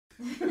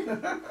You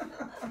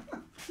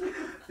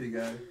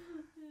got it.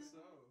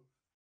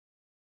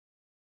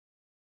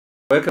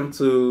 Welcome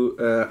to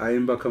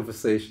aaimba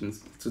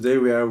Conversations. Today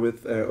we are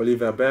with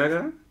Olivia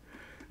Berger,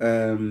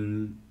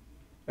 um,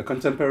 a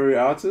contemporary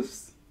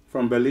artist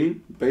from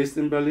Berlin, based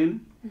in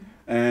Berlin,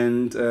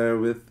 and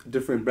with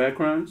different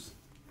backgrounds.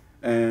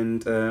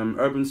 And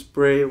Urban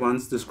Spray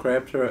once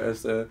described her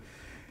as a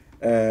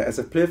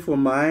playful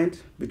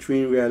mind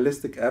between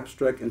realistic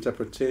abstract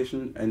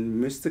interpretation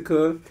and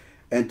mystical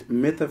and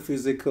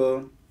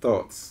metaphysical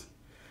thoughts.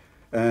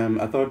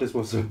 I thought this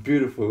was a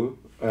beautiful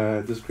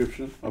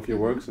description of your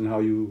works and how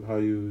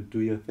you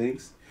do your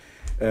things.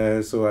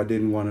 So I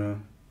didn't want to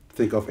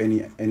think of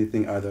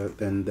anything other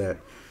than that.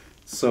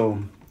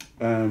 So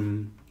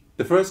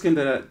the first thing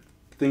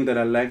that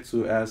I like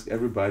to ask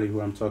everybody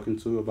who I'm talking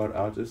to about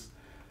artists,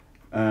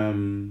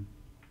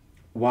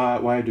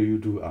 why do you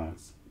do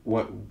arts?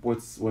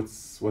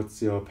 What's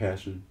your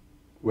passion?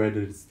 Where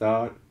did it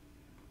start,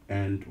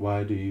 and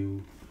why do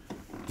you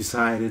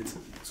decided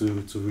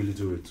to really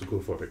do it, to go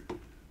for it?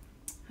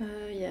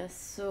 Yes,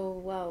 so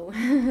wow,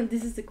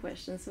 this is the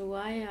question. So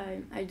why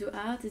I do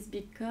art is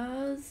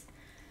because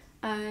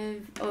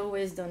I've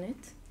always done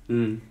it.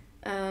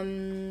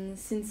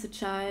 Since a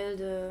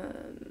child,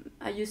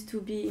 I used to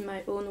be in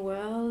my own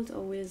world,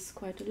 always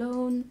quite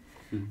alone,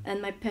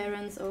 and my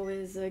parents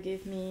always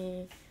gave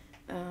me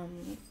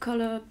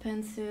color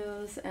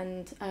pencils,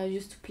 and I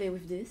used to play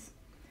with this.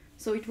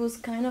 So it was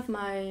kind of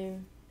my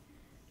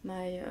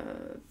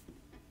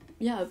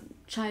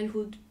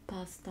childhood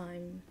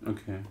pastime.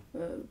 Okay.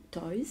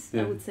 Toys,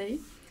 Yeah. I would say.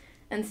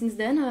 And since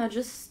then I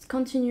just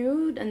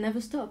continued and never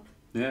stopped.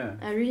 Yeah.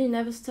 I really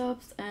never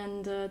stopped,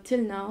 and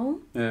till now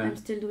Yeah. I'm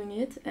still doing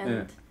it, and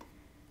Yeah.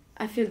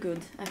 I feel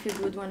good. I feel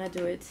good when I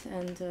do it,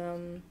 and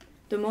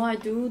the more I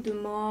do, the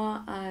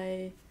more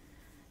I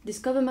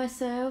discover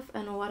myself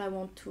and what I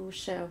want to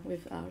share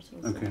with art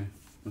also. Okay.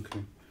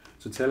 Okay.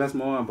 So tell us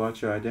more about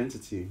your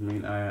identity. I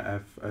mean, I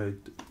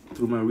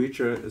through my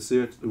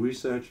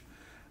research,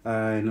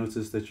 I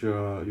noticed that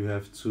you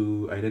have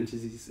two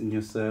identities in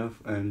yourself,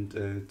 and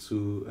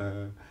two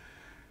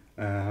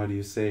how do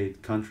you say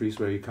it, countries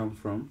where you come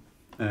from.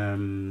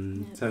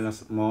 Yes. Tell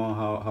us more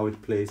how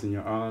it plays in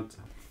your art.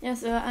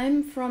 Yes,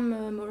 I'm from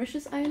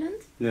Mauritius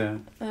Island. Yeah.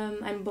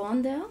 I'm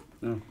born there.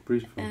 Oh,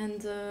 beautiful.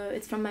 And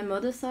it's from my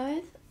mother's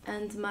side.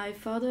 And my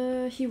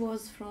father, he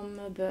was from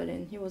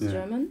Berlin. He was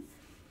German.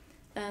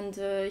 And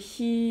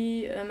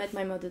he met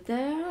my mother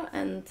there,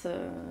 and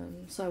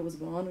so I was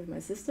born with my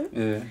sister.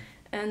 Yeah.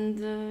 And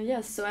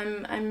yes, so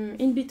I'm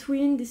in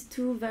between these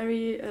two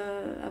very,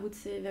 I would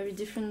say, very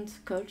different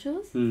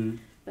cultures.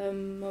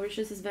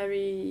 Mauritius is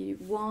very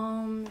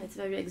warm, it's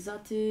very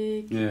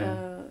exotic,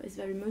 it's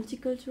very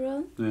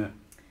multicultural. Yeah.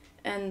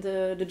 And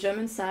the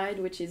German side,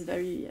 which is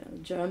very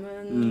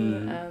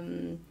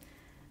German,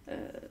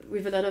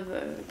 with a lot of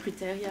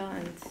criteria.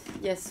 And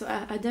yes, so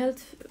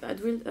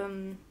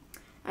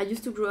I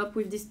used to grow up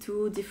with these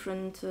two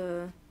different,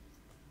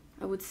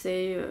 I would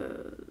say,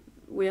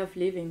 way of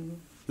living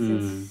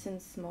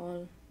since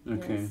small.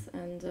 Okay. Yes,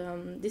 and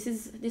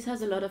this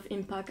has a lot of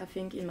impact, I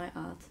think, in my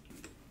art.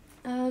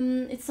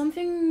 It's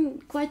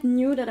something quite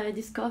new that I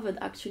discovered,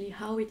 actually,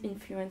 how it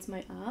influenced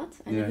my art.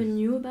 I never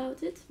knew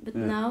about it, but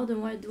now the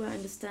more I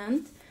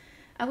understand,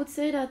 I would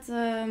say that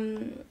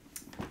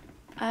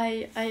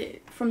I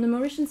from the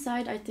Mauritian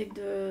side, I take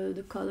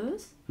the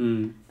colors.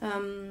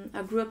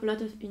 I grew up a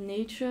lot in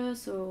nature,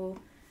 so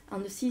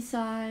on the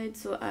seaside,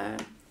 so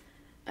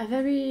I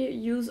very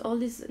use all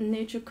this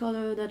nature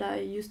color that I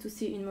used to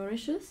see in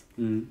Mauritius,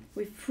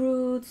 with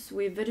fruits,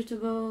 with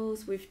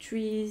vegetables, with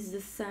trees, the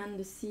sand,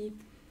 the sea.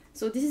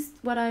 So this is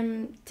what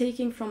I'm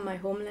taking from my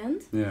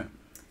homeland. Yeah.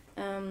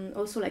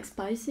 Also like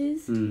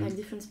spices, like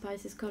different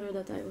spices color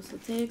that I also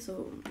take,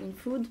 so in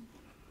food.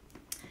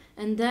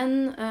 And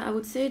then I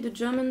would say the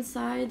German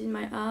side in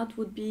my art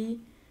would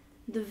be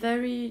the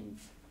very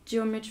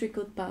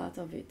geometrical part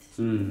of it.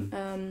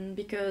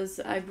 Because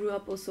I grew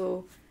up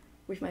also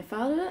with my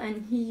father,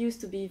 and he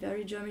used to be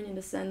very German in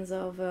the sense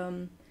of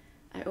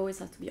I always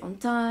have to be on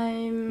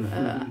time,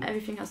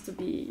 everything has to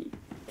be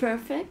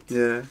perfect.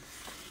 Yeah.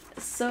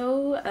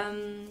 So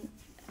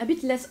a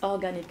bit less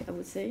organic, I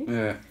would say.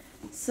 Yeah.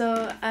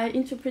 So I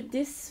interpret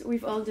this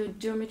with all the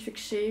geometric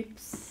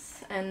shapes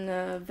and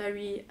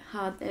very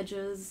hard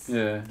edges.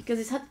 Yeah.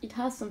 Because it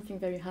has something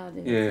very hard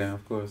in it. Yeah,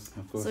 of course.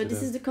 So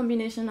this is the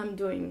combination I'm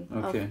doing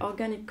of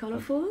organic,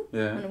 colorful,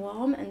 Yeah. and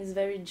warm, and this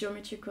very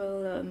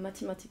geometrical,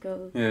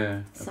 mathematical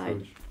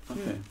side.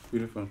 Okay,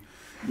 beautiful.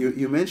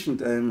 You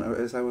mentioned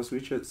as I was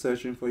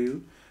searching for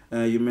you,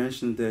 you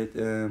mentioned that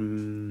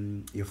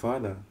your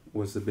father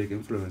was a big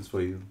influence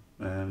for you,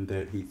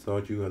 that he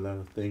taught you a lot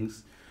of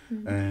things,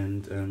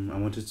 and I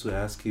wanted to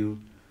ask you,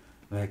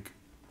 like,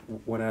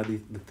 what are the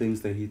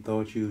things that he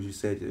taught you? You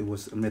said it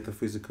was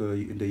metaphysical,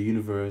 in the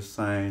universe,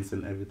 science,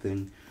 and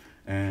everything,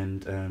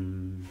 and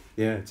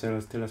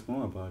tell us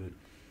more about it.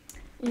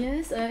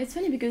 Yes, it's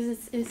funny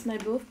because it's my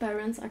both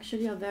parents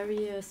actually are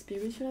very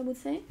spiritual, I would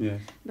say. Yeah.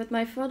 But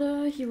my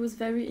father, he was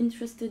very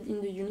interested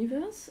in the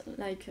universe,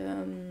 like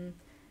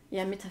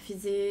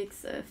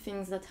metaphysics,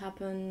 things that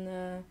happen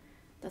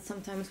that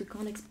sometimes we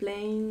can't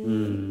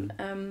explain.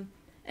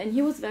 And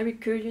he was very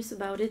curious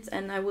about it,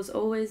 and I was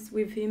always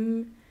with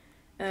him,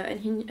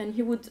 and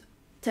he would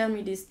tell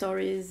me these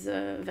stories,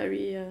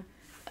 very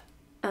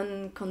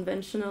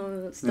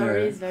unconventional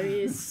stories,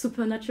 very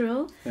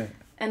supernatural.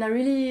 And I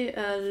really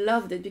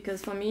loved it,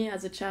 because for me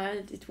as a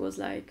child it was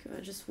like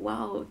just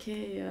wow,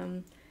 okay,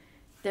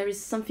 there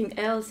is something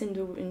else in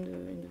the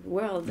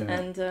world,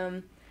 and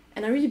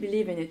I really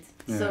believe in it.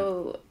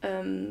 So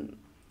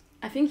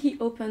I think he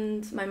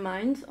opened my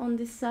mind on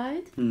this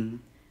side,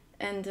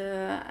 and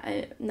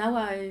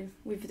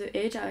with the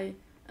age I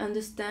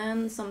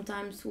understand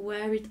sometimes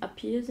where it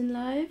appears in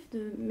life,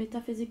 the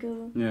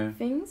metaphysical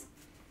things.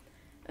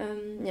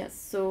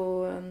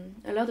 So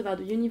a lot about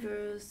the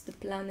universe, the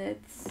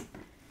planets,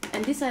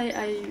 and this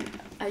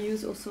I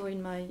use also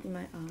in my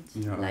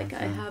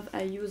art.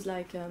 I use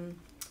like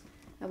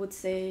I would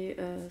say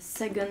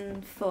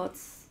second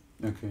thoughts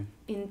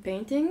in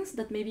paintings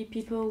that maybe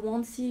people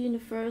won't see in the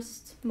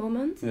first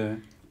moment.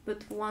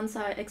 But once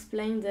I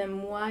explain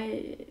them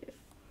why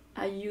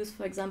I use,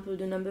 for example,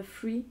 the number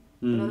 3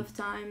 a lot of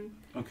time,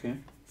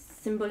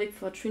 symbolic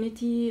for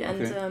Trinity,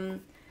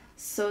 and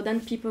so then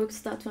people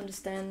start to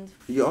understand.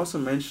 You also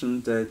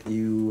mentioned that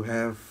you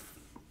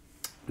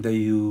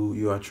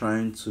are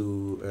trying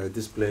to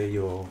display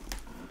your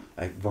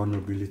like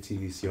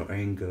vulnerabilities, your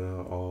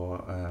anger,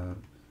 or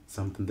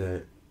something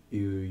that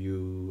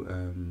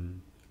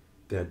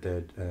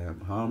that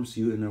harms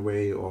you in a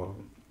way, or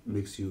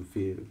makes you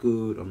feel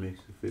good or makes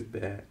you feel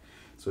bad.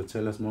 So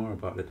tell us more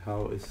about it.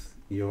 How is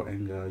your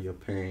anger, your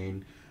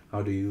pain?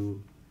 How do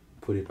you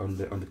put it on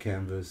the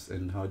canvas,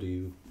 and how do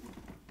you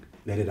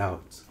let it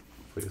out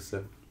for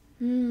yourself?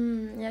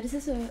 This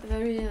is a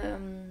very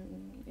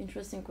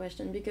interesting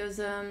question, because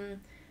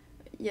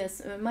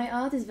my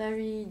art is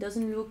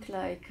doesn't look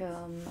like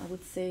I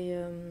would say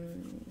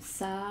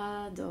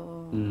sad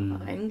or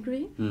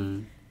angry.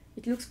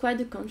 It looks quite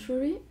the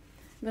contrary.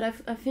 But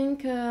I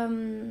think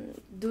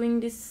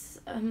doing this,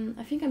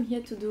 I think I'm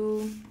here to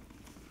do.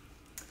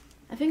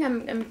 I think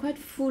I'm quite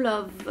full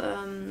of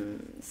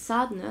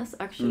sadness,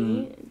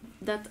 actually.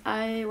 That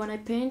when I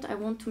paint, I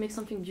want to make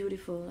something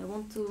beautiful. I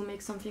want to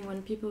make something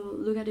when people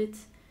look at it,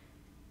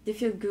 they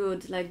feel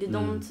good. Like they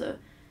don't.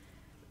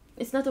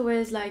 It's not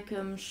always like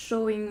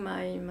showing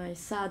my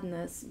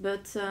sadness,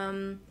 but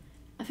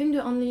I think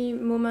the only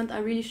moment I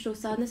really show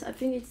sadness, I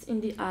think it's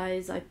in the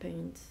eyes I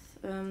paint.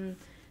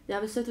 They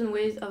have a certain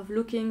way of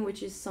looking,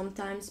 which is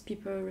sometimes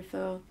people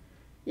refer,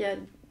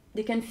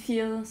 they can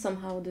feel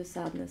somehow the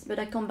sadness, but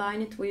I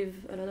combine it with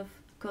a lot of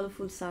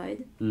colorful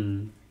side.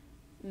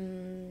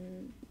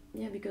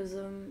 Because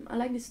I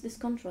like this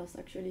contrast,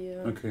 actually.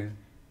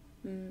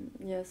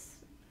 Yes.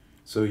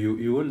 So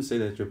you wouldn't say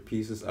that your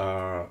pieces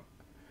are.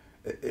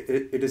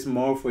 It is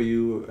more for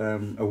you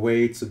a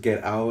way to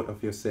get out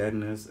of your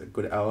sadness,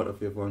 get out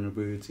of your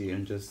vulnerability,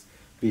 and just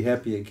be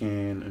happy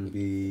again, and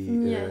be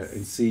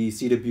and see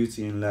the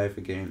beauty in life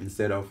again,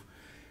 instead of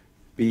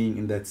being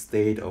in that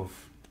state of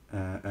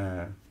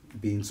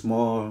being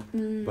small,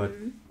 but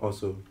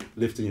also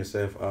lifting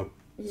yourself up.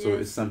 Yes. So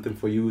it's something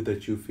for you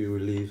that you feel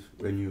relief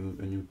when you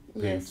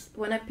paint. Yes,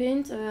 when I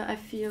paint, I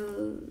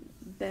feel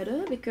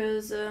better,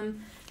 because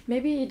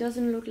maybe it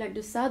doesn't look like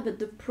the sad, but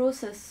the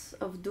process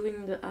of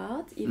doing the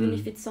art, even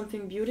if it's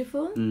something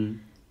beautiful,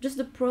 just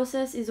the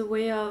process is a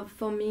way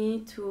for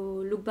me to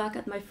look back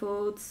at my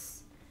thoughts.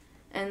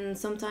 And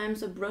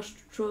sometimes a brush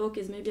stroke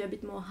is maybe a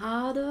bit more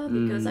harder,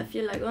 because I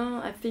feel like,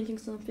 I'm thinking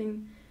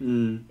something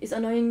is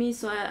annoying me,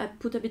 so I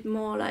put a bit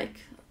more, like,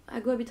 I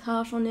go a bit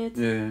harsh on it.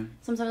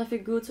 Sometimes I feel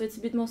good, so it's a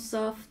bit more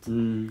soft.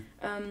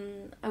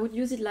 I would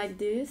use it like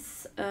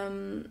this,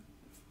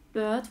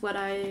 but what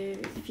I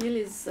feel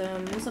is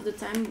most of the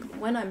time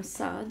when I'm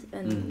sad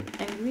and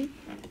angry,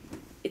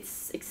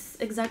 it's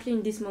exactly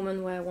in this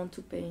moment where I want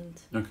to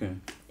paint.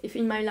 If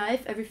in my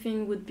life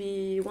everything would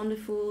be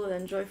wonderful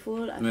and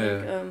joyful, I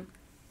think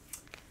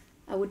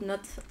I would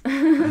not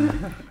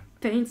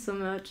paint so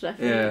much. I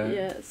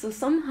think, So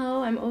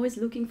somehow I'm always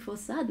looking for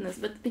sadness,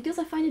 but because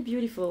I find it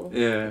beautiful.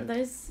 There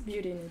is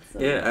beauty in it. So.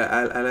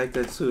 I like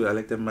that too. I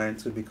like that mind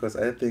too, because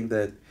I think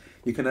that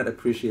you cannot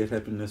appreciate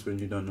happiness when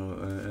you don't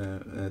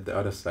know the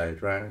other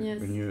side, right? Yes.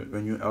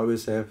 When you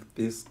always have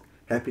this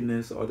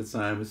happiness all the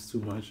time, it's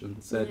too much,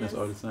 and sadness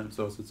all the time, it's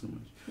also too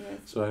much. Yes.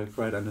 So I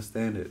quite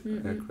understand it.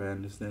 I quite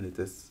understand it.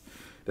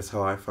 That's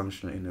how I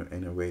function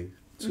in a way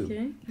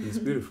too. It's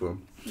beautiful.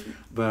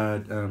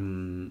 But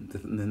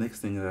the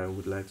next thing that I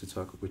would like to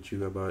talk with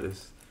you about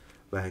is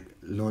like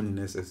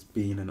loneliness as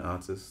being an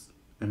artist.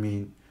 I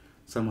mean,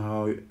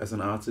 somehow as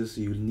an artist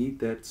you need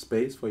that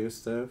space for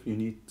yourself. You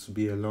need to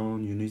be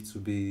alone. You need to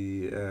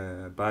be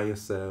by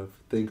yourself,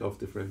 think of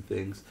different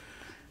things.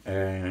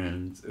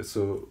 And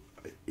so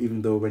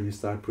even though when you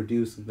start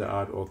producing the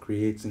art or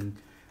creating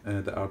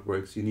the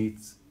artworks, you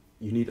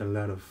need a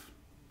lot of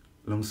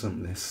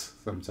lonesomeness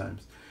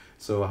sometimes.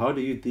 So how do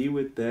you deal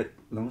with that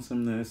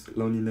lonesomeness,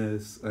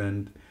 loneliness,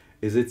 and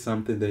is it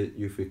something that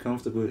you feel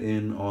comfortable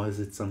in, or is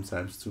it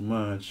sometimes too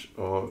much,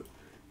 or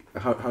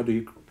how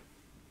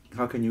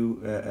can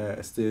you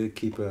still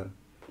keep a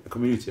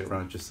community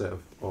around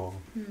yourself or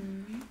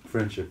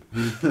friendship?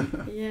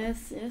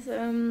 Yes.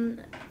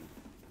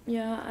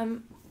 Yeah.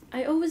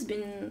 I always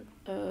been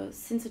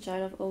since a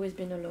child. I've always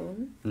been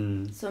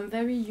alone. So I'm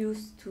very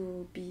used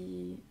to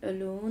be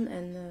alone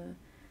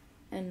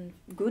and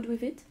good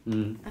with it.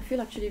 I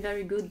feel actually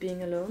very good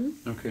being alone.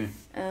 Okay.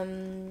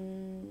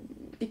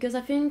 Because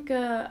I think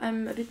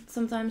I'm a bit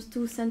sometimes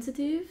too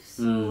sensitive.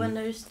 So when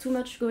there's too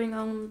much going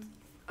on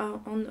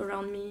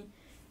around me,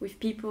 with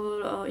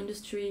people or in the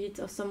street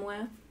or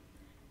somewhere,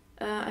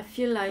 I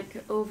feel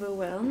like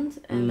overwhelmed,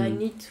 and I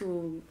need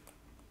to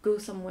go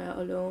somewhere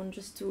alone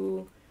just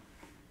to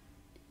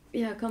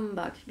come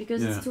back,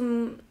 because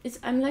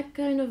I'm like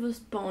kind of a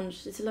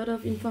sponge. It's a lot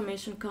of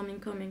information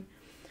coming.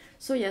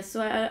 So yes,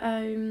 so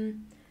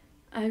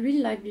I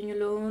really like being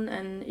alone,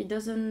 and it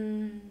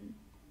doesn't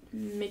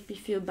make me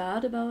feel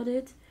bad about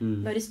it.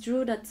 But it's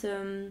true that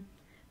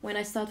when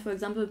I start, for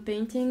example,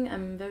 painting,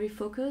 I'm very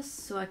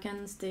focused, so I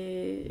can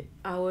stay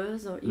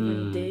hours or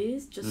even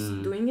days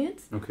just doing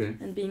it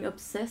and being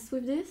obsessed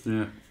with this.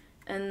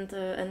 And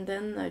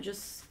then I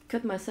just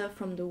cut myself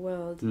from the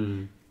world.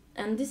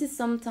 And this is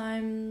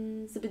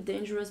sometimes a bit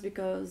dangerous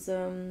because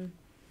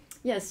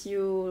yes,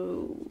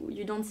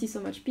 you don't see so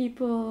much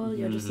people,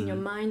 you're just in your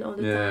mind all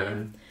the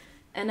time.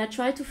 And I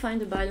try to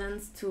find a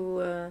balance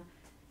to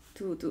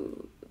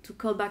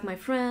call back my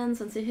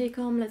friends and say, hey,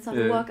 come, let's have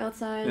a walk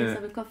outside, let's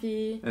have a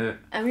coffee.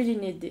 I really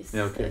need this.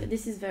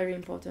 This is very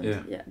important.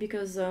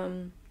 Because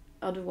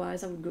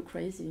otherwise I would go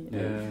crazy.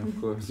 Of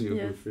course, you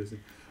would go crazy.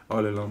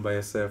 All alone by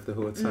yourself the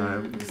whole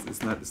time.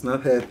 It's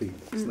not healthy.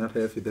 It's not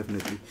healthy,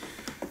 definitely.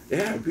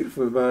 Yeah,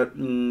 beautiful. But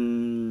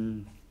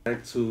I'd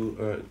like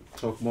to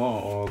talk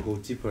more or go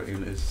deeper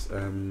in is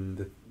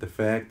the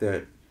fact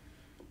that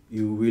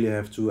you really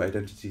have two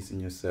identities in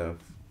yourself.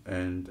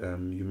 And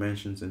you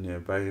mentioned in your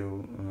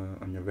bio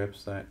on your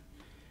website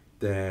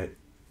that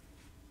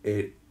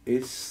it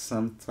is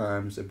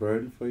sometimes a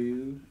burden for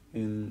you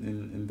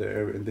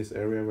in this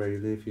area where you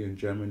live here in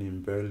Germany,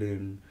 in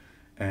Berlin,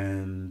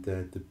 and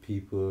that the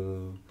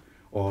people,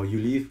 or you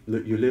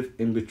live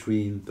in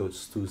between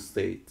those two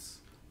states.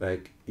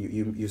 Like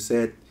you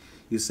said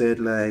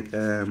like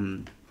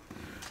I'm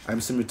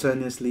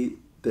simultaneously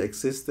the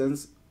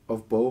existence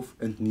of both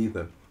and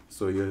neither.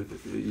 So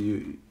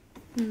you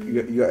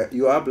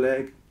are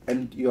black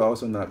and you're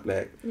also not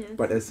black,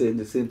 but at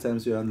the same time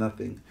you are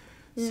nothing.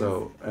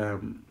 So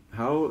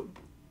how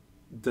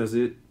does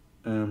it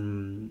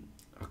come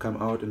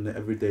out in the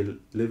everyday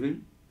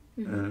living?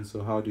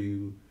 So how do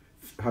you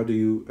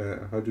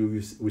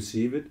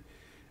receive it,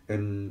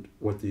 and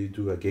what do you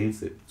do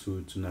against it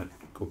to not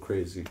go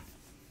crazy?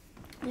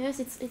 Yes,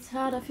 it's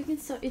hard. I think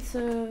it's a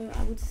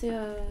I would say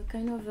a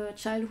kind of a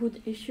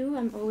childhood issue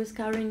I'm always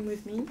carrying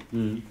with me,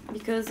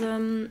 because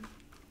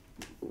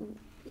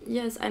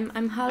yes,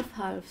 I'm half,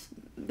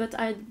 but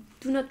I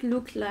do not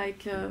look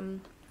like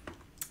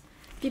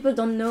people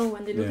don't know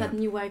when they look at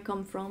me where I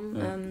come from,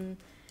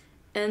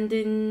 and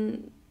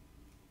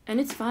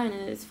it's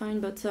fine,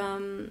 but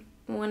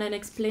when I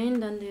explain,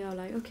 then they are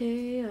like,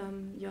 okay,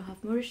 you're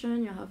half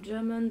Mauritian, you're half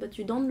German, but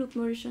you don't look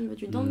Mauritian,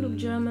 but you don't look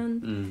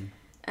German.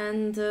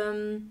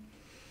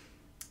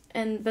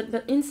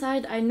 But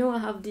inside I know I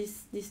have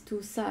these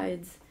two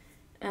sides,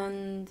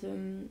 and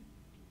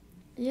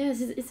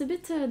yes, it's a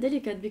bit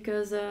delicate,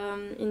 because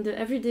in the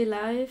everyday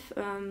life,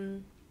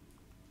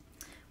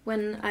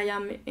 when I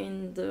am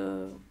in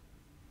the,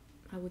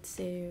 I would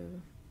say,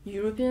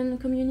 European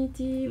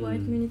community,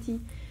 white community,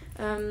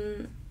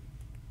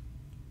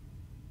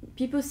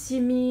 people see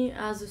me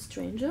as a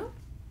stranger.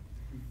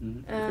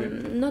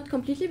 Not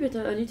completely, but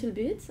a little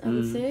bit, I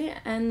would say.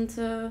 And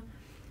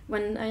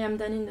when I am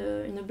then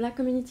in a black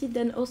community,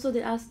 then also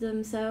they ask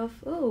themselves,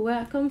 oh, where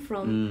I come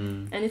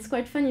from. And it's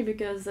quite funny,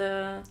 because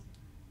I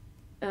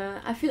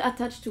feel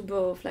attached to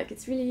both. Like,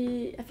 it's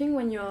really, I think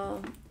when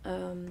you're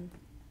a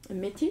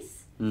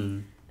métis,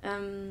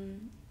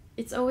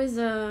 it's always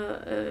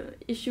a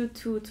issue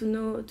to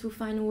know, to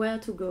find where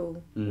to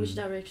go, which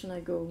direction I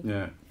go.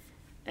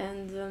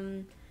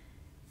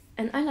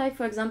 And I like,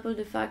 for example,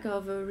 the fact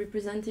of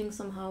representing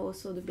somehow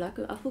also the black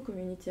Afro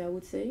community, I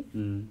would say,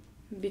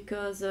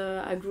 because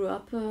I grew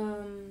up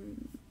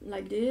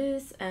like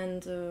this,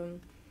 and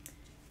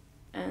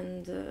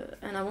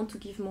I want to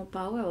give more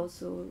power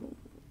also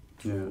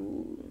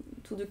to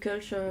the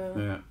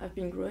culture I've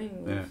been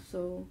growing with.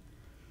 So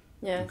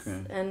yes,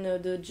 and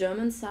the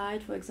German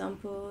side, for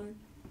example,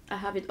 I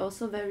have it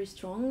also very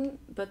strong,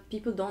 but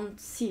people don't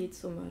see it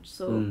so much.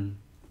 So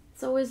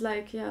it's always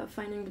like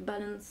finding the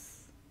balance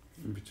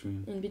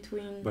in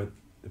between. But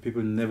the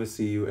people never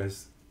see you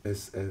as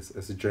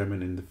a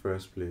German in the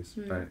first place,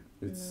 right?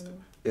 It's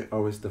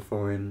always the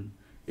foreign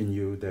in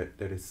you that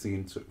is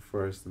seen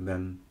first, and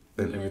then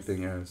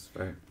everything else,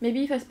 right?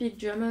 Maybe if I speak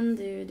German,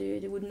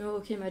 they would know,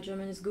 okay, my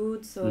German is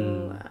good,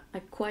 so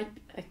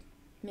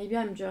maybe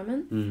I'm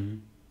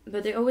German,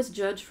 but they always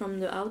judge from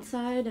the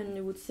outside, and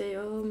they would say,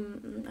 oh,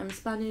 I'm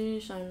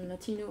Spanish, I'm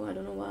Latino, I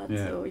don't know what,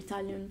 or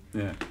Italian.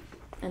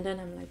 and then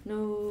I'm like, no,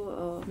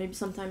 or maybe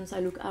sometimes I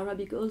look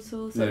Arabic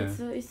also, so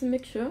Yeah. it's a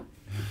mixture.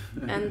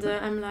 And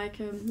I'm like,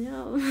 yeah,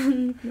 no,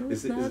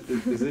 Is it's not.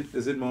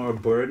 is it more a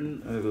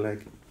burden?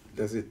 Like,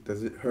 does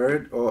it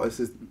hurt, or is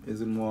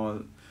it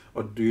more,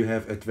 or do you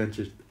have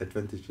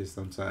advantages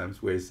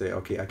sometimes where you say,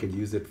 okay, I can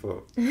use it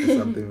for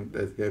something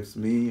that helps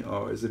me,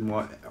 or is it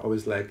more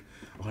always like,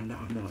 oh no,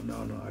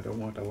 I don't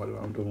want. What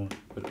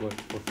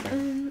I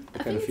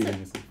kind of think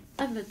feeling is it?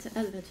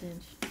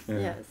 Advantage. Yeah.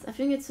 Yes, I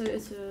think it's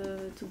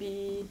to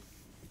be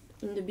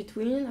in the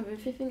between of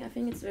everything. I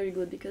think it's very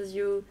good because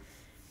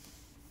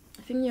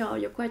I think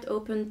you're quite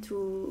open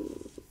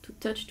to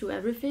touch to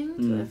everything,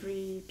 to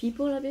every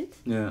people a bit.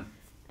 Yeah.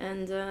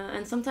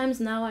 And sometimes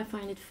now I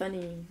find it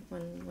funny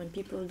when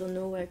people don't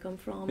know where I come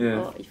from,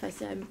 Yeah. or if I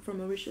say I'm from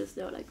Mauritius,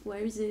 they're like,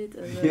 where is it?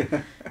 And,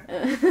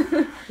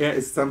 Yeah,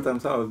 it's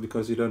sometimes hard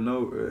because you don't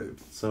know.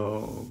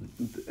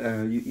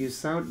 You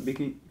sound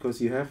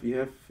because you have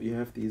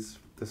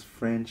this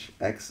French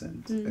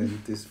accent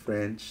and this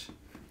French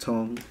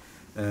tongue,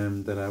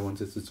 that I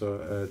wanted to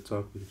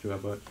talk with you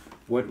about.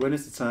 When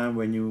is the time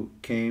when you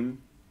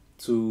came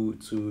to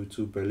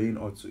Berlin,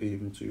 or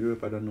even to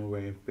Europe? I don't know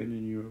where you've been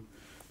in Europe.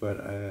 But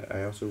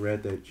I also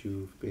read that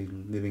you've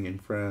been living in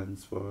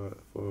France for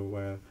a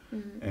while,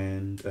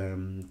 and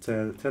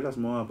tell us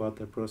more about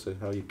that process.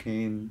 How you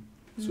came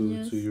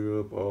to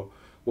Europe, or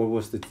what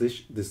was the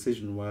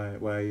decision?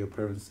 Why your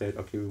parents said,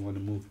 okay, we want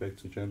to move back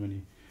to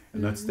Germany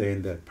and not stay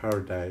in that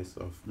paradise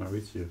of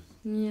Mauritius?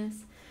 Yes,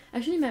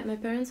 actually, my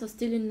parents are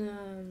still in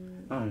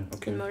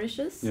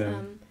Mauritius.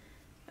 Yeah.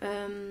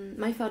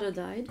 My father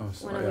died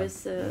when I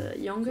was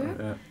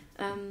younger.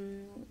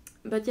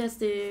 But yes,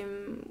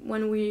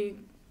 when we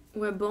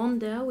were born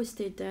there, we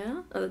stayed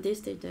there. They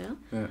stayed there.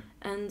 Yeah.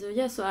 And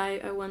so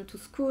I went to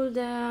school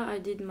there. I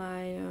did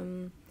my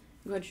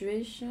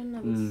graduation, I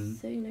would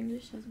say in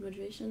English, as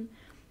graduation,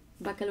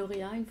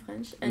 baccalaureate in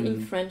French, and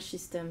in French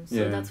system.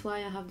 So that's why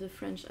I have the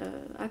French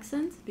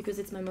accent, because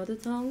it's my mother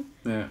tongue.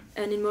 Yeah.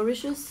 And in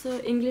Mauritius,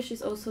 English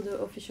is also the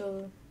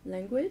official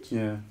language.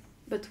 Yeah.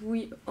 But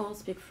we all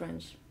speak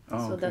French. Oh,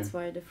 so okay. that's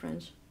why the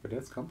French. But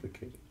that's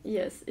complicated.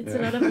 Yes, it's a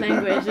lot of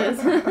languages.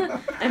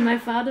 And my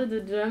father,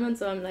 the German,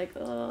 so I'm like,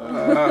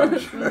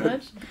 too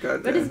much.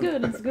 But it's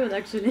good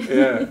actually.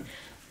 Yeah.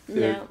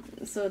 Yeah,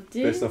 so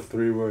this... Best of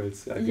three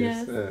worlds, I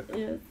guess.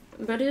 Yes.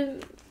 But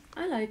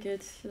I like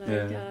it.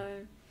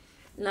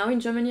 Now in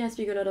Germany I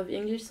speak a lot of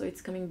English, so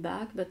it's coming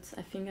back, but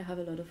I think I have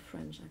a lot of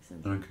French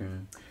accent. Okay.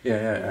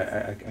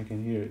 Yeah, I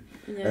can hear it.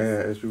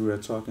 Yes. As we were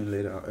talking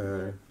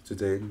later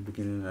today in the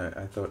beginning,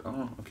 I thought,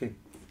 oh, okay.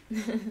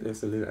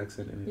 There's a little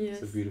accent in it.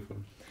 Yes. It's beautiful.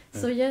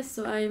 Yeah.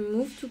 So I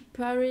moved to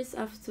Paris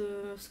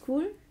after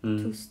school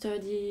to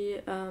study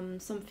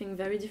something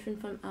very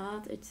different from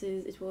art.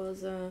 It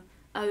was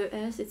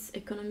AES, it's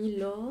economy,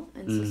 law,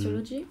 and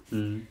sociology.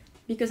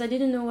 Because I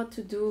didn't know what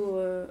to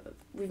do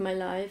with my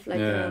life.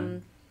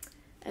 I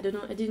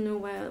didn't know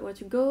where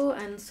to go.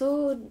 And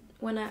so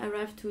when I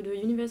arrived to the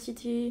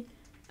university,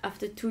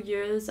 after 2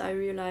 years, I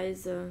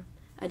realized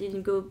I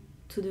didn't go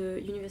to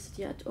the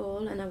university at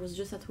all, and I was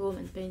just at home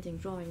and painting,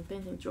 drawing.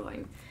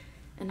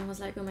 And I was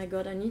like, oh my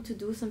god, I need to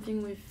do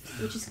something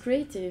which is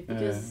creative,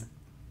 because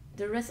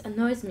the rest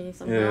annoys me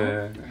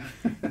somehow.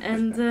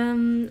 And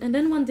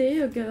then one day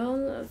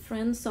a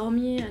friend saw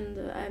me,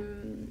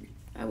 and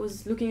I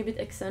was looking a bit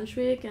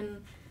eccentric,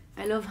 and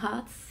I love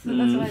hats, so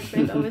that's why I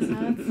paint always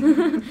hats.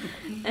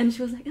 And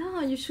she was like,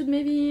 you should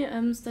maybe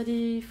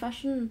study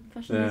fashion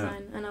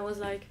design. And I was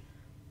like,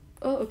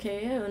 oh,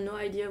 okay, I have no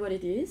idea what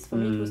it is. For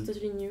me, it was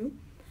totally new.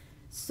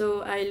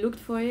 So I looked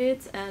for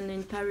it, and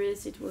in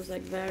Paris, it was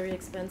like very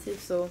expensive.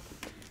 So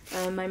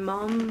my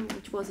mom,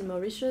 which was in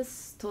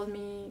Mauritius, told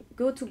me,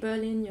 go to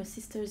Berlin, your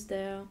sister's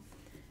there,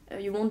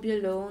 you won't be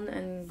alone,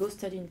 and go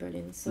study in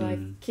Berlin. So I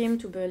came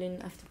to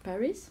Berlin after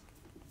Paris,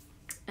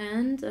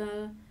 and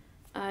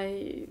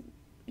I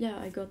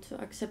got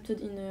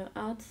accepted in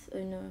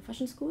a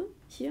fashion school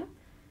here.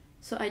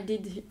 So I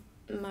did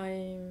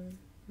my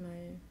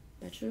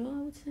bachelor,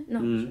 I would say. No,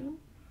 bachelor?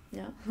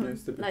 Yeah.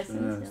 It's the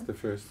license. It's the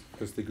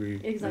first degree.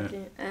 Exactly.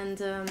 Yeah.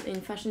 And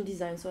in fashion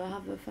design. So I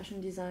have a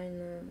fashion design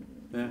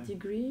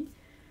degree.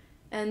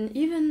 And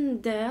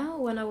even there,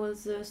 when I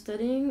was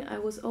studying, I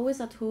was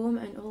always at home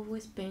and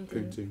always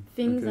painting.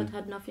 Things that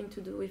had nothing to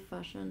do with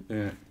fashion.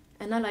 Yeah.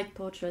 And I like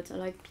portraits, I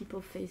like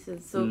people's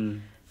faces. So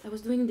I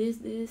was doing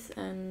this,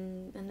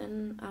 and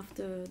then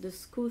after the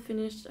school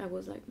finished, I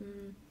was like,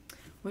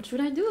 what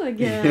should I do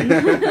again?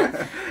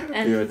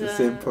 And you're at the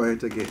same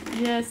point again.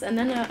 Yes, and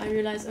then I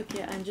realized,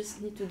 okay, I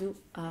just need to do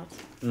art,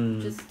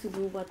 just to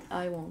do what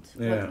I want,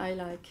 what I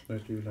like.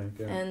 What you like,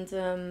 yeah.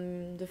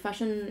 And the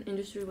fashion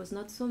industry was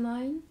not so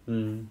mine.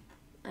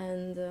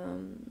 And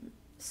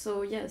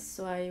so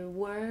I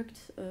worked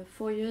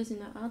 4 years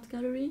in an art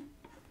gallery,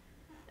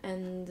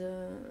 and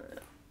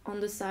on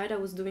the side I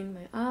was doing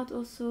my art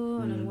also,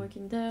 and I'm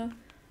working there.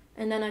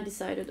 And then I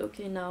decided,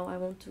 okay, now I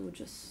want to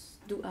just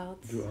do art,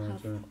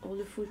 have all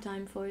the full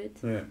time for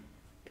it,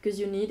 because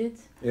you need it.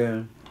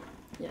 Yeah.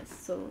 Yes,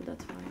 so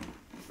that's why.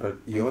 But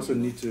you also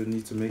need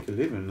to make a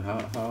living.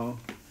 How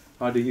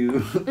how do you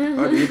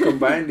how do you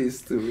combine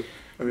these two?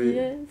 I mean,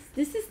 yes,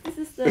 this is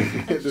the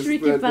this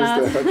tricky part.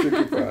 That's the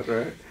tricky part,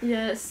 right?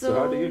 Yeah. So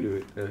how do you do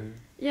it?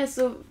 Yeah,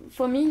 so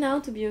for me now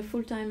to be a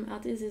full-time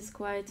artist is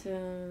quite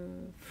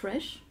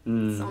fresh.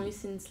 It's only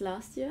since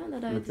last year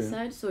that I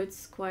decided, so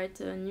it's quite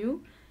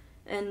new.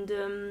 And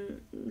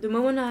the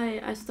moment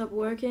I stopped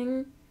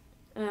working,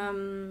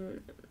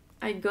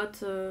 I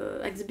got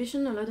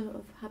exhibition, a lot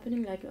of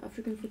happening, like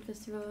African Food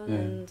Festival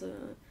and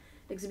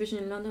exhibition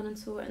in London and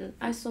so. And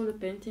I saw the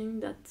painting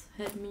that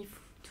helped me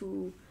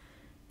to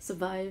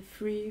survive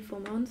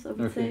 3-4 months, I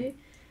would say.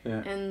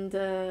 Yeah. And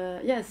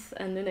yes,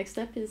 and the next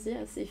step is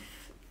if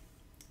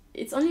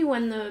it's only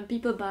when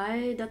people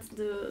buy that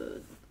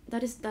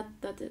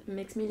it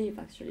makes me leave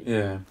actually.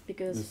 Yeah.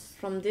 Because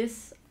from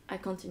this I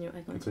continue.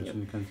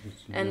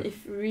 And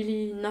if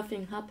really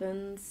nothing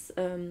happens,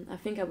 I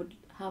think I would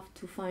have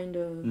to find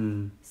a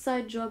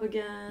side job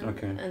again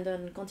and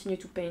then continue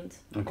to paint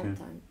all the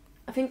time.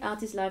 I think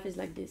artist life is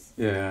like this.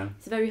 Yeah.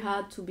 It's very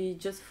hard to be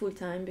just full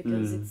time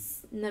because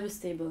it's never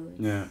stable.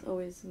 It's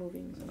always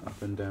moving. So.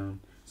 Up and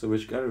down. So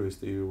which galleries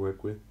do you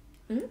work with?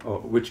 Or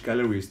which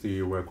galleries do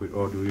you work with?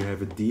 Or do you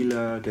have a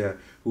dealer there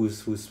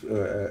who's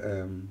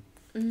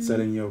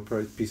selling your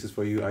pieces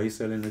for you? Are you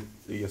selling it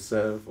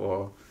yourself,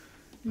 or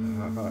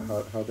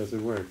how does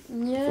it work for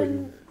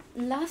you?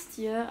 Last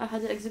year I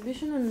had an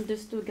exhibition and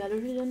this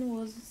gallery then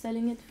was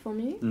selling it for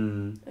me,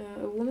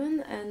 a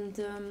woman, and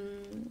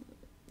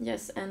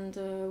yes, and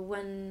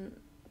when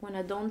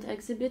I don't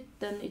exhibit,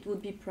 then it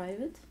would be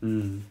private.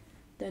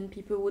 Then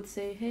people would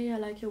say, "Hey, I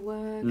like your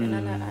work,"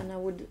 and I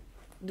would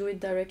do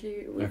it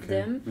directly with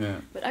them. Yeah.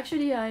 But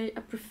actually, I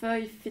prefer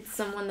if it's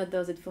someone that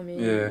does it for me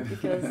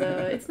because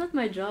it's not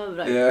my job.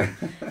 Like,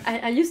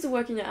 I used to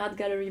work in an art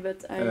gallery,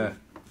 but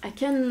I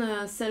can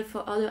sell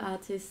for other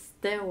artists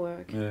their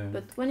work. Yeah.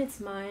 But when it's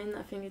mine,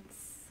 I think it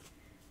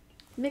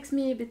makes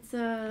me a bit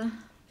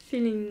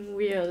feeling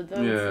weird, I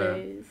would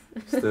say.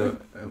 Still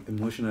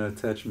emotional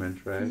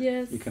attachment, right?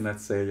 Yes. You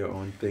cannot sell your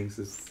own things.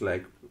 It's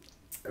like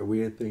a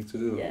weird thing to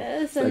do.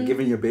 Yes. It's like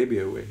giving your baby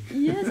away.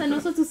 Yes, and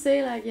also to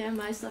say like, yeah,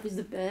 my stuff is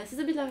the best.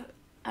 It's a bit like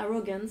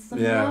arrogance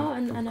somehow,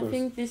 and I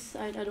think this,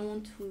 I don't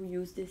want to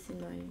use this in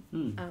my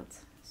art.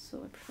 So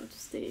I prefer to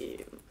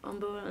stay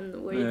humble and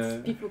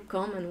wait people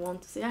come and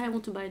want to say, I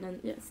want to buy, then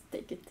yes,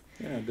 take it.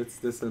 Yeah,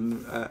 that's a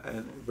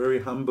very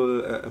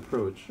humble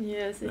approach.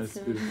 Yes, that's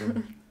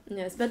beautiful.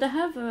 Yes, but I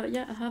have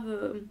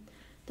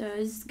there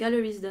is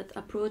galleries that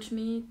approach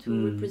me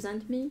to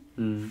represent me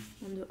on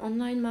the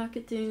online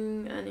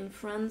marketing and in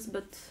France,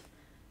 but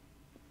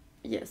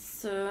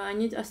yes,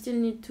 I still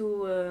need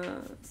to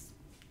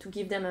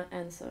give them an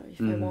answer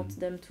if I want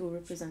them to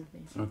represent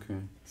me.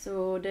 Okay.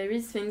 So there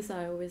is things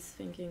I always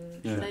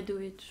thinking, should I do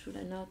it, should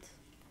I not?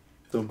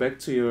 So back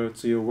to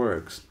your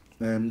works.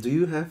 Do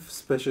you have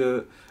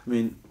special? I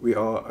mean, we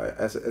all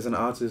as an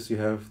artist, you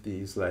have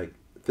these like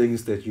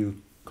things that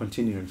you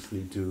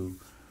continuously do,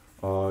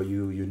 or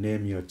you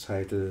name your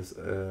titles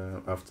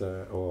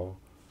after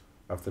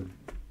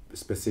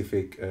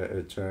specific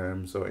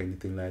terms or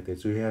anything like that.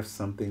 So you have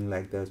something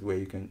like that where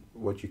you can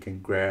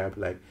grab,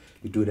 like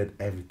you do that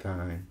every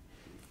time,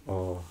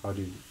 or how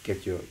do you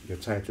get your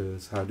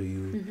titles? How do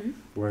you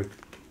work?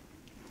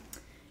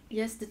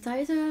 Yes, the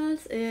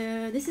titles.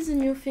 This is a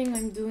new thing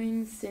I'm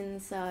doing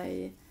since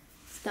I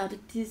started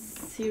this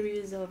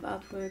series of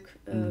artwork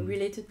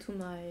related to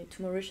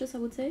Mauritius, I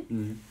would say.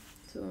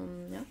 So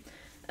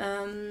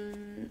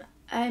I'm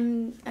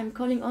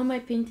calling all my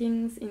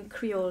paintings in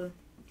Creole.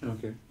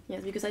 Okay.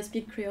 Yes, because I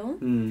speak Creole,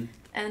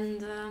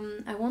 and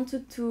I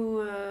wanted to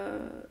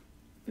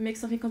make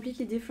something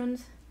completely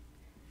different,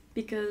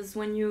 because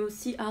when you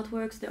see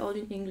artworks, they're all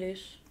in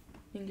English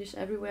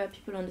everywhere.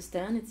 People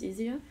understand, it's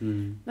easier.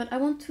 But I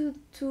want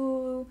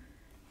to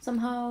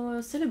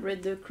somehow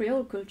celebrate the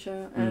Creole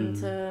culture and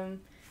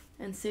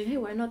say, hey,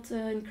 why not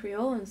in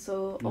Creole? And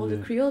so all the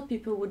Creole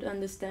people would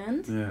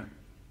understand. Yeah.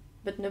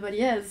 But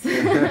nobody else.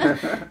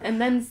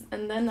 and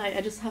then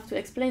I just have to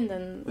explain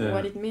then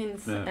what it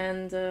means.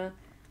 And I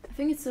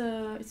think it's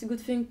a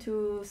good thing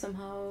to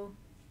somehow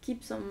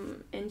keep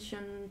some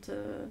ancient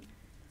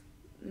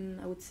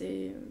I would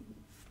say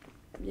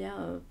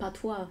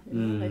patois,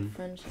 like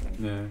French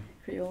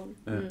Creole.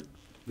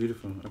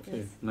 Beautiful. Okay,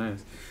 yes.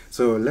 Nice.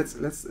 So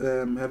let's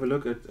have a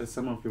look at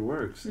some of your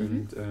works,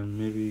 and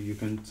maybe you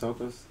can talk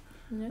us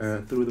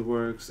through the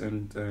works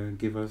and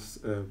give us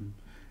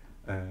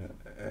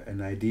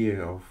an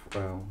idea of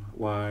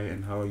why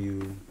and how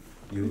you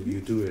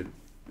do it,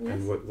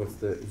 and what's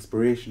the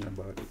inspiration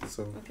about it.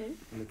 So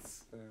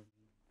let's.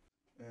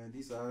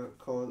 These are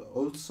called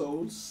Old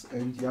Souls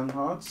and Young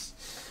Hearts,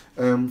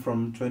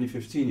 from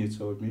 2015. You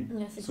told me.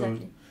 Yes,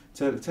 exactly.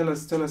 So tell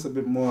us a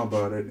bit more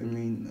about it. I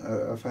mean,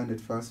 I find it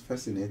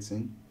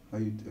fascinating how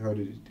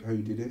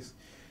you did this.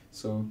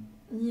 So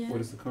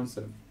what is the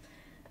concept?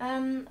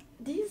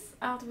 These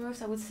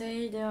artworks, I would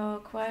say, they are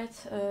quite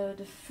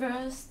the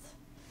first.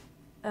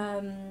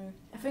 I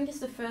think it's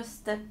the first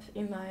step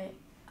in my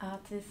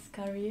artist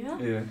career.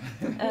 Yeah.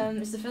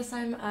 It's the first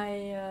time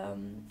I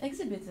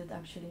exhibited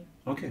actually.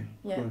 Okay.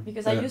 Yeah, Cool.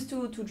 because I used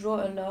to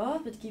draw a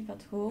lot but keep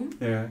at home.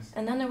 Yes.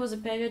 And then there was a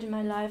period in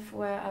my life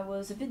where I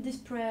was a bit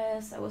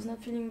depressed, I was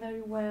not feeling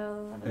very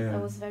well, I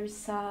was very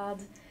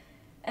sad.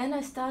 And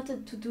I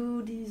started to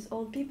do these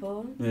old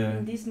people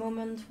in this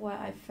moment where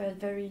I felt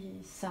very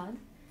sad.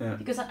 Yeah.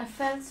 Because I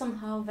felt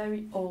somehow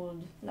very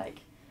old,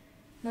 like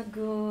not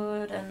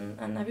good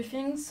and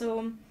everything.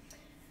 So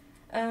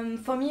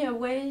for me, a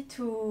way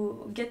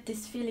to get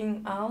this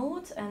feeling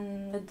out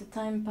and let the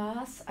time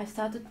pass, I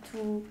started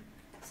to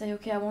say,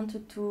 okay, I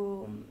wanted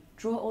to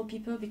draw old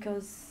people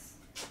because,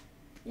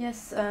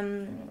 yes,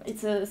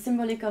 it's a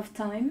symbolic of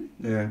time.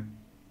 Yeah.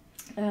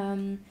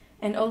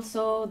 And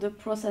also the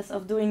process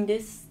of doing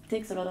this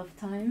takes a lot of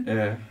time.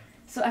 Yeah.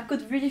 So I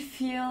could really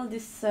feel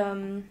this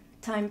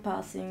time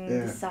passing,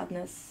 this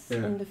sadness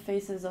in the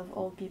faces of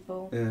old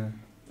people. Yeah.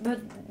 But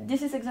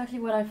this is exactly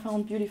what I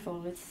found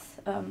beautiful. It's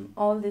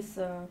all these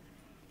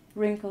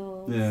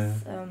wrinkles,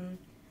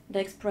 the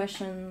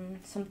expression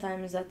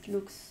sometimes that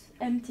looks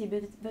empty,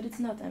 but it's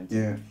not empty.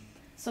 Yeah.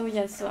 So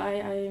yes, so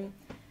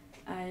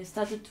I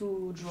started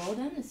to draw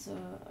them. It's a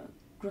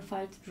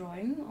graphite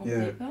drawing on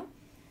paper.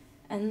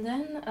 And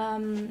then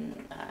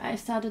I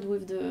started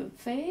with the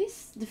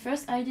face. The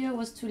first idea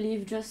was to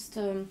leave just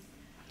to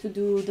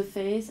do the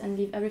face and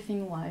leave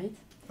everything white.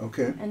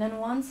 Okay. And then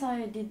once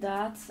I did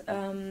that,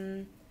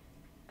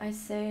 I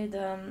said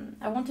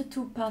I wanted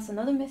to pass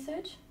another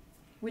message,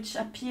 which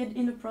appeared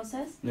in the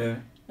process. Yeah.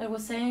 I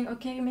was saying,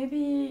 okay, maybe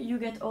you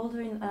get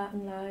older in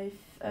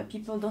life.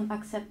 People don't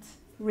accept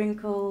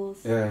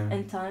wrinkles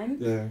and time.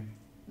 Yeah.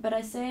 But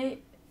I say,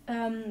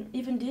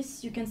 even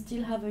this, you can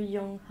still have a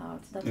young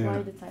heart. That's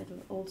why the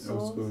title, Old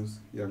Souls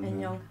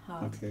and Young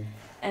Heart. Okay.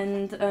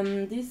 And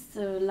these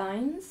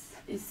lines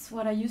is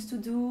what I used to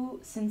do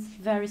since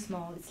very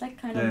small. It's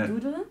like kind of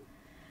doodle.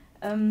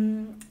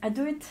 I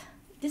do it.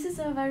 This is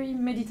a very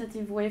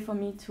meditative way for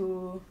me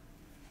to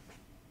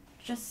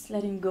just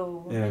letting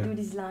go. I do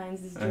these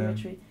lines, this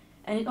geometry.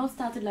 And it all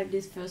started like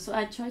this first. So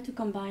I try to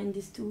combine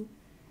these two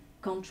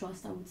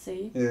contrasts, I would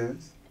say.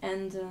 Yes.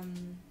 And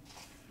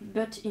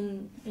but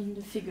in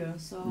the figure.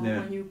 So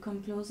when you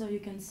come closer, you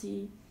can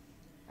see.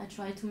 I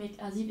try to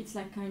make as if it's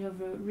like kind of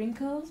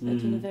wrinkles,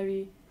 but in a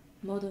very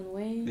modern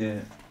way. Yeah.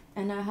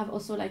 And I have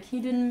also like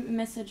hidden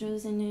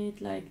messages in it.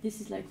 Like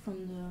this is like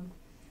from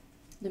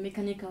the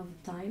mechanic of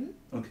time.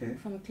 Okay.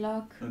 From a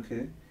clock.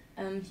 Okay.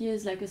 Here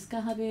is like a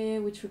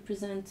scarabée, which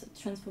represents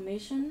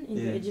transformation in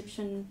the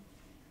Egyptian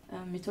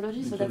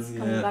mythology. So that's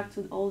coming back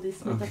to all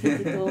this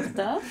metaphysical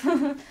stuff.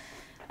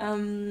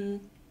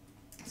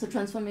 So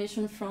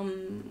transformation from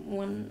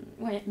one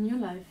new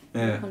life,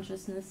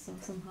 consciousness, or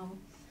somehow.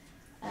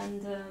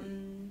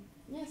 And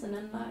yes, and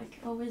then like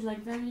always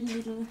like very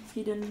little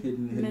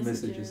hidden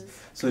messages.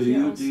 So do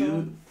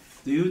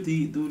you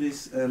do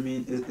this? I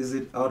mean, is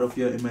it out of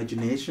your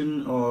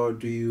imagination, or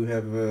do you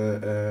have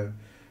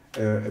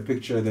a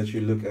picture that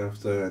you look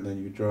after and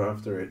then you draw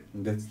after it?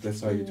 And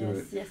that's how you do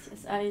it. Yes.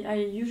 I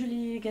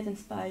usually get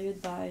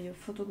inspired by a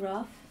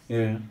photograph.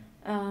 Yeah.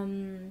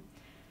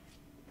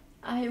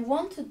 I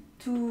wanted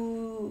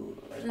to,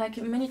 like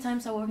many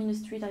times I walk in the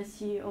street, I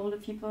see all the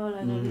people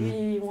and I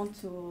really want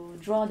to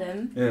draw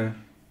them. Yeah.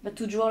 But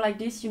to draw like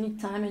this, you need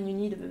time and you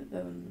need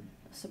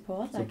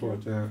support.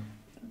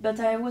 But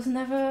I was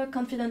never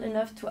confident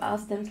enough to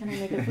ask them, can I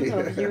make a photo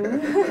of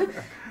you?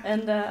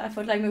 And I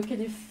thought like, okay,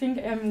 they think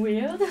I'm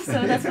weird.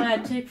 So that's why I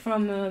take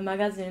from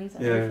magazines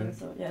and everything.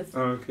 So yes.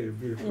 Oh, okay,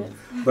 beautiful.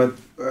 Yes. But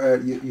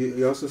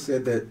you also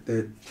said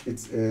that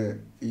it's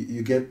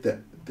you get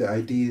the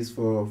ideas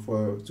for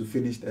to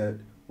finish that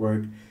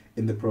work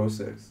in the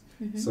process.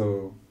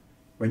 So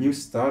when you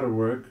start a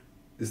work,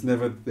 it's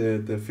never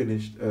the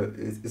finished.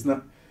 It's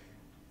not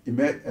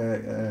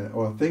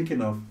or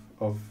thinking of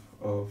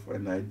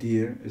an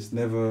idea is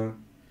never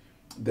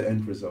the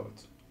end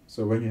result.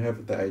 So when you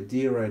have the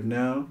idea right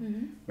now,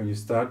 when you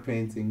start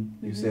painting,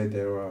 you said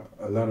there are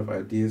a lot of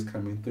ideas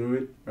coming through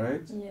it,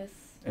 right? Yes.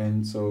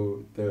 And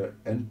so the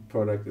end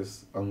product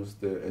is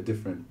almost a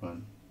different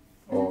one,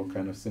 or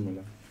kind of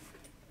similar.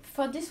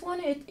 For this one,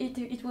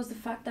 it was the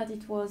fact that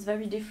it was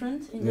very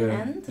different in the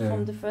end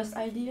from the first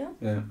idea.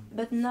 Yeah.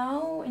 But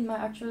now, in my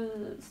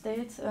actual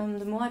state,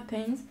 the more I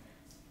paint,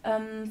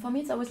 for me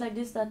it's always like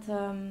this, that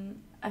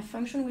I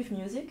function with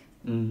music.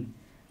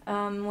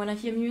 When I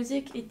hear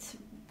music, it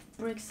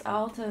breaks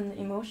out an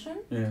emotion.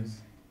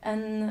 Yes.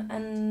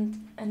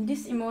 And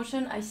this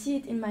emotion, I see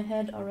it in my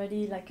head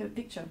already like a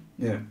picture.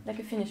 Yeah. Like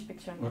a finished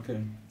picture.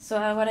 Okay. So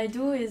what I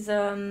do is,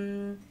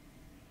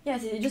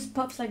 yes, it just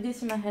pops like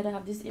this in my head. I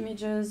have these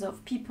images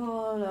of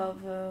people,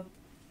 of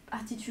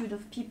attitude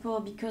of people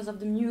because of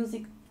the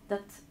music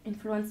that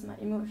influenced my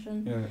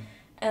emotion. Yeah.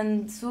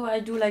 And so I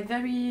do like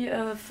very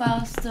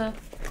fast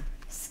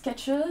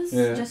sketches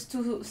just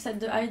to set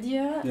the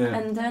idea. Yeah.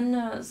 And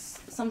then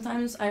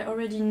sometimes I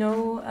already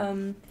know,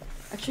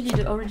 actually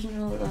the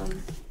original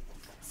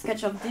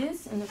sketch of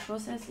this in the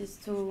process is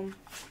to...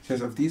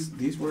 Sketch of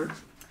these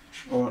works?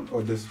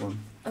 Or this one?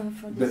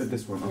 For this,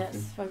 this one, okay.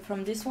 yes,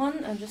 from this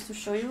one, just to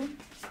show you.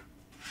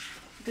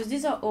 Because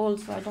these are old,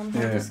 so I don't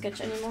have the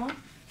sketch anymore.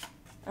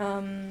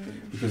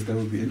 Because that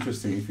would be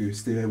interesting if you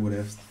still would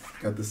have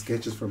got the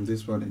sketches from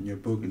this one in your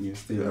book and you're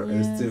still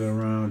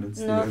around and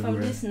still everywhere.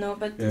 From this, no,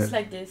 but it's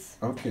like this.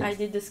 Okay. I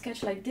did the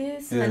sketch like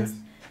this, Yes.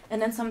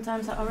 and then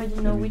sometimes I already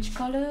know which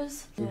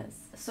colors. Yes.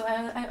 So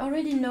I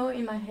already know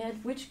in my head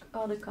which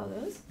are the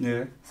colors.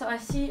 Yeah. So I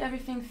see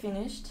everything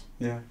finished.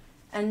 Yeah.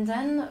 And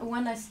then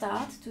when I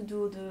start to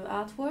do the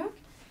artwork,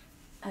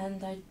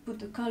 and I put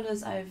the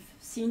colors I've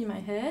seen in my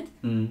head,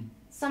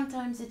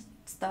 sometimes it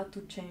starts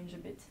to change a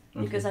bit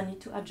because I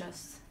need to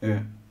adjust.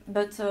 Yeah.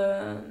 But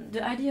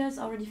the idea is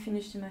already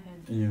finished in my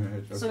head. In your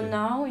head, okay. So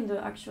now in the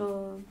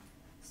actual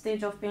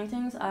stage of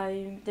paintings,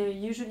 they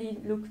usually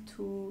look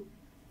to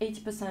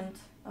 80%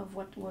 of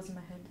what was in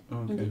my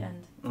head in the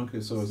end. Okay,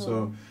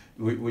 so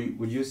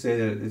would you say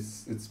that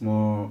it's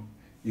more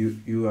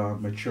you are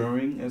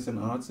maturing as an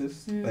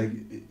artist? Like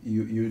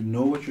you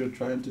know what you're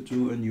trying to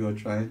do and you are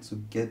trying to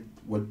get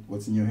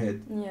what's in your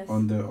head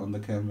on the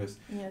canvas.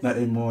 Yes. Not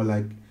anymore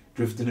like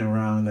drifting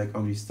around, like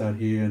you start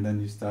here and then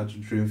you start to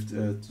drift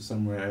to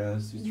somewhere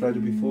else. You try to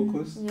be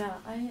focused. Yeah,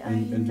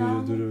 and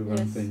now, do the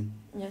one thing.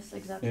 Yes,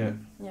 exactly. Yeah.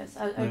 Yes,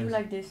 I do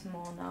like this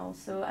more now.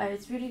 So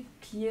it's really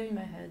clear in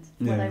my head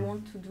what Yeah. I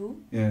want to do.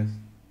 Yes.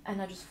 And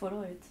I just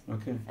follow it.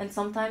 Okay. And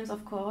sometimes,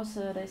 of course,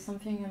 there's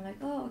something I'm like,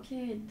 oh,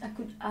 okay, I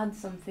could add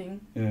something.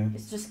 Yeah.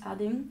 It's just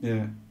adding.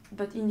 Yeah.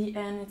 But in the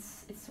end,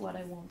 it's what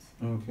I want.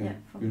 Okay.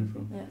 Yeah,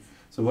 Beautiful. Yes.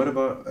 So what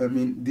about? I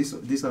mean,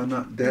 these are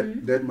not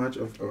that much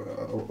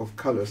of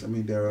colors. I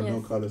mean, there are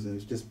no colors, and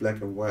it's just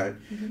black and white.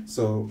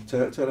 So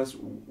tell us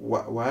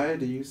why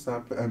do you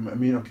start? I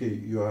mean, okay,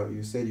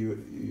 you said you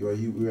were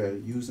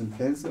using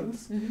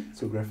pencils,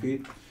 so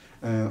graphite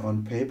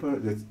on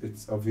paper.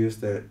 It's obvious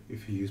that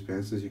if you use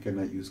pencils, you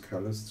cannot use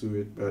colors to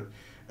it. But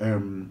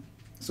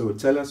so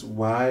tell us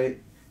why.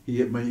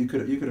 You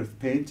could have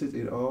painted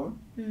it all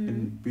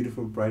in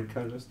beautiful bright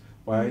colors.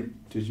 Why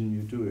didn't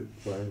you do it?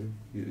 Why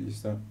you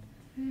start?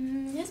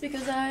 Yes,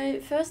 because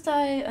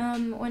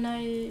when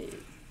I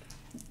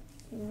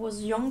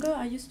was younger,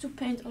 I used to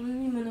paint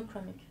only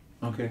monochromic.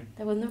 Okay.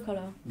 There was no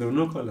color. There was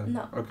no color?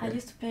 No. Okay. I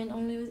used to paint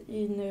only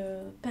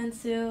in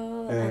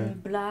pencil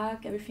and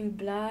black, everything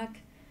black.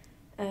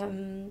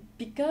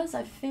 Because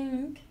I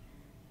think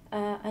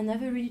I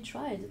never really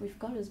tried with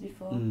colors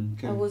before.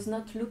 Okay. I was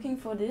not looking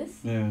for this.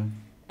 Yeah.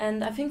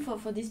 And I think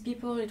for these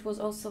people it was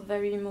also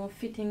very more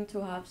fitting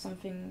to have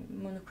something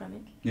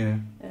monochromic. Yeah.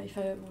 If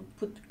I would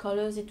put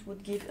colors, it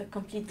would give a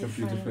complete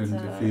different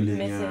feeling,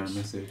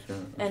 message. Yeah.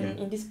 Okay. And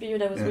in this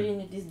period I was really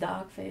in this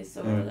dark phase,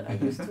 so I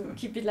used to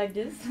keep it like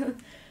this.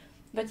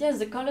 But yes,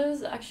 the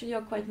colors actually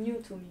are quite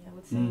new to me, I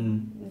would say.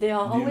 They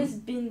are always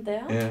been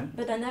there,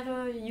 but I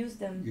never used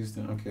them.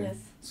 Okay. Yes.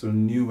 So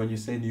new, when you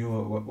say new,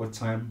 what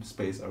time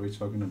space are we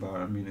talking about?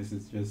 I mean, is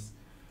it just...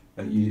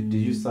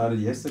 did you start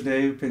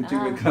yesterday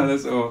painting with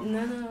colors or?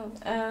 No.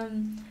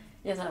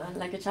 Yes,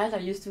 like a child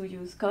I used to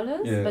use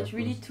colors, but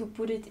really to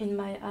put it in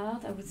my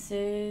art, I would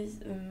say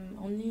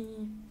only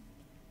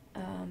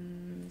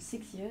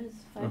 6 years,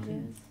 5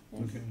 years.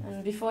 Yes. Okay.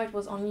 And before it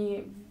was only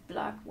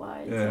black,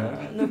 white,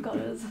 no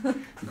colors.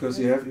 Because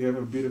you have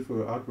a beautiful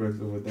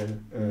artwork over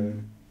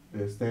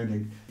there,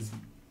 standing. It's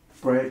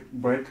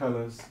bright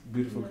colors,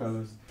 beautiful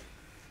colors.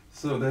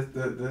 So that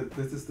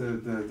this is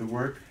the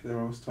work that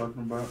I was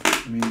talking about.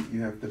 I mean,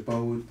 you have the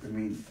boat. I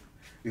mean,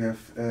 you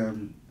have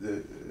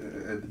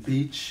the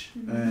beach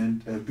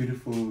and a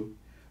beautiful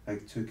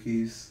like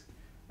turquoise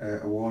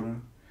water.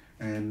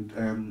 And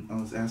I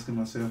was asking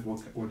myself,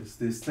 what is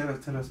this?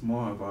 Tell us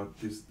more about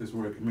this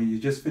work. I mean, you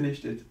just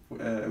finished it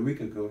a week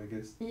ago, I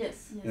guess. Yes.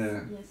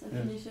 I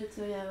finished it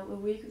a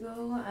week ago.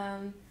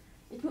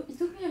 It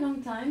took me a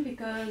long time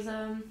because.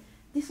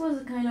 This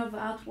was a kind of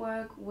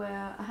artwork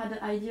where I had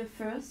the idea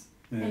first,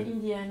 and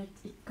in the end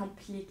it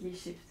completely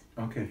shifted.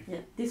 Okay.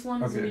 Yeah, this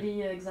one is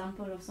really an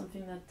example of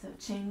something that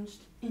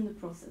changed in the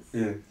process.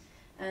 Yeah.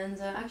 And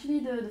actually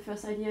the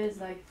first idea is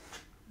like,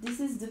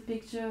 this is the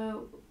picture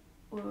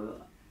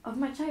of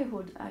my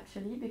childhood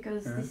actually,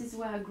 because this is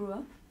where I grew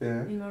up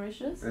in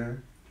Mauritius. Yeah.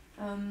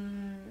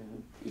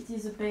 It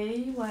is a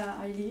bay where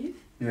I live.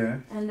 Yeah.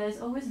 And there's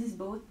always this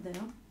boat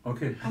there.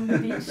 Okay. On the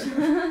beach.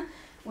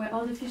 Where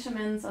all the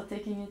fishermen are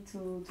taking it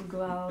to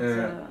go out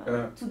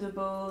to the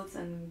boats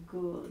and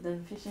go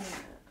then fishing.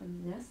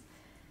 Yes,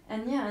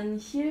 and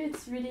here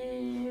it's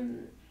really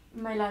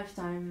my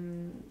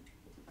lifetime.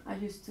 I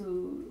used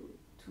to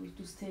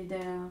stay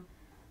there.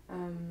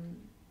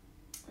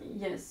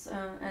 Yes,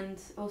 and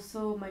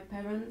also my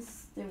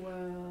parents, they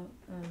were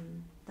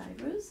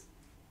divers.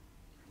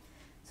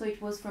 So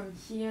it was from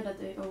here that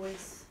they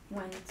always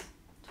went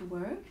to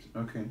work,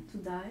 to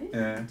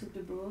dive, took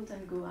the boat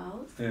and go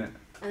out. Yeah.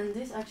 And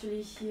this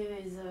actually here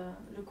is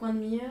Le Coin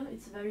de Mire.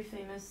 It's a very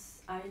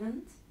famous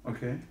island.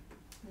 Okay.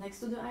 Next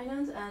to the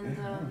island, and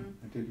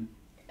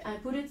I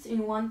put it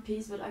in one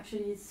piece, but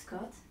actually it's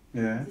cut.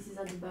 Yeah. This is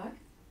at the back,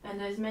 and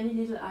there's many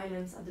little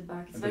islands at the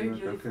back. It's very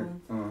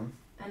beautiful. Okay.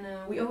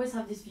 And we always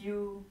have this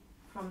view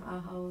from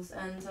our house.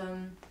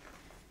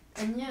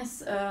 And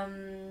yes,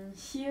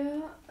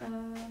 here,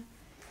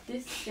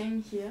 this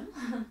thing here,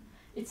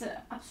 it's an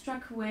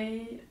abstract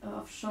way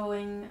of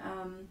showing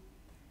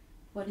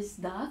what is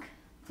dark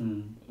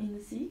in the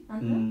sea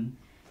under.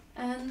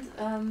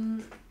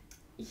 And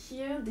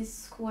here, this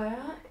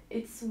square,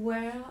 it's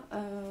where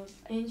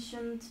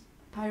ancient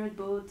pirate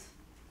boat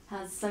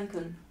has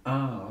sunken.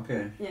 Ah,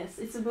 okay. Yes,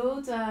 it's a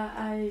boat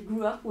I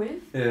grew up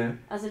with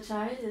as a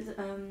child. It's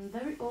a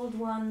very old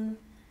one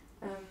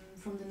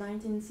from the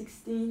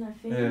 1916, I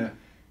think. Yeah.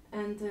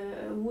 And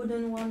a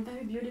wooden one,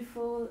 very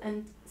beautiful.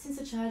 And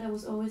since a child, I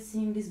was always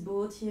seeing this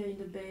boat here in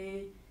the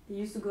bay. They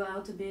used to go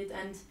out a bit,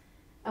 and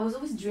I was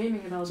always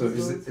dreaming about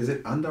this boat. So is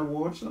it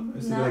underwater?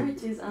 Now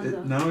it is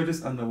under. Now it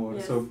is underwater.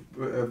 Yes. So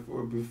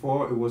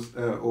before it was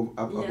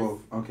above.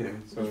 Okay.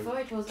 So before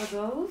it was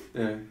above.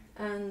 Yeah.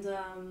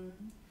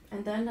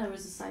 And then there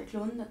was a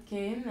cyclone that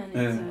came, and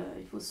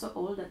it was so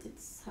old that it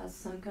has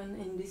sunken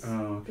in this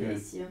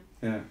place here.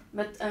 Yeah.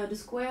 But the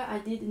square I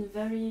did in a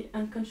very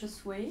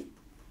unconscious way.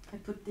 I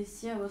put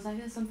this here. I was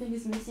like, something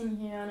is missing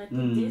here, and I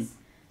put this.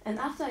 And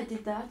after I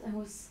did that, I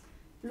was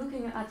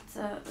looking at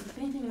the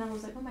painting, and I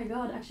was like, oh my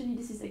god, actually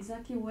this is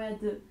exactly where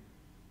the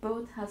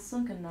boat has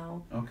sunken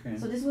now. Okay.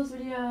 So this was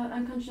really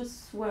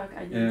unconscious work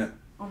I did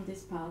on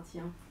this part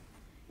here.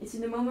 It's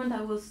in the moment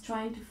I was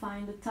trying to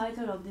find the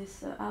title of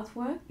this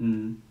artwork,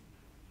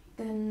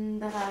 then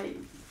that I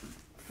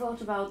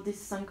thought about this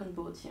sunken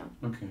boat here.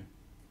 Okay.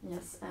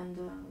 Yes, and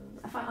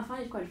I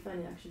find it quite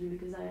funny actually,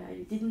 because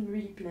I didn't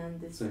really plan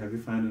this. So have you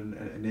found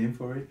a name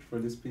for it, for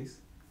this piece?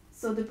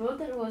 So the boat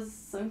that was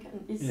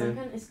sunken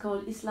is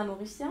called Isla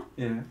Mauritia.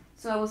 Yeah.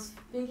 So I was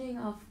thinking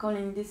of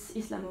calling this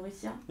Isla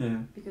Mauritia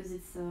because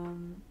it's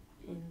in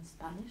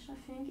Spanish, I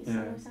think.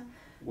 Isla Mauritia.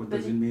 What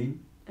does it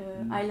mean?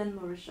 Island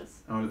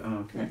Mauritius. Oh,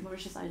 okay. Like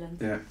Mauritius Island.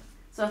 Yeah.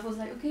 So I was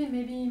like, okay,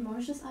 maybe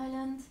Mauritius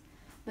Island,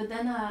 but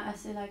then I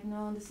say like,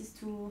 no, this is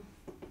too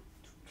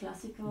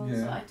classical. Yeah.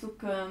 So I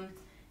took,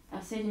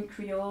 I said in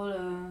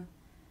Creole,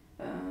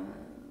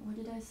 what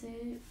did I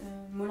say?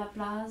 Mo la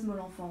plage, mo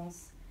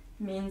l'enfance.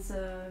 Means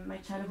my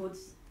childhood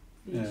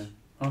beach,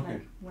 okay.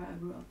 like where I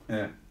grew up.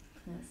 Yeah.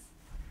 Yes.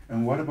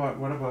 And what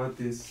about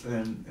this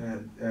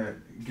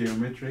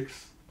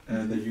geometrics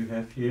that you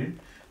have here?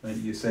 And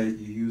you say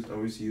you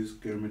always use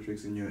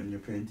geometrics in your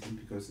painting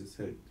because it's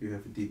you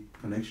have a deep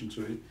connection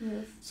to it.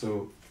 Yes.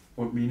 So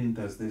what meaning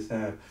does this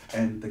have?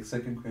 And the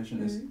second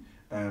question is,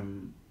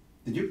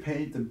 did you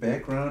paint the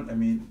background? I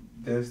mean,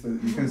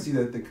 you can see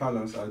that the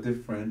colors are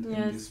different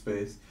in this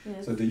space.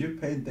 Yes. So did you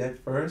paint that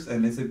first,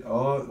 and is it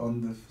all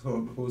on the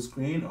whole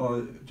screen,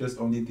 or just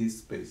only this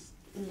space?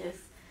 Yes.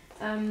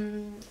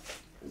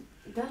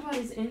 That what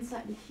is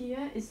inside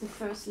here is the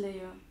first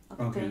layer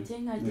of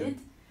painting I did.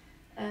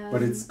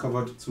 But it's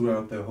covered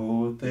throughout the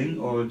whole thing,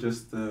 or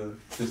just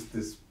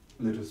this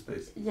little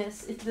space?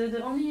 Yes,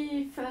 the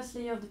only first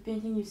layer of the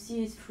painting you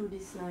see is through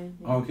this line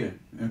here. Okay,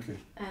 okay.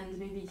 And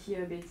maybe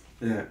here a bit.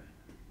 Yeah.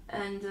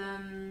 And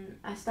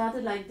I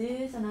started like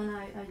this, and then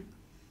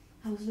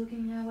I was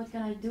looking, what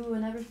can I do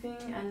and everything,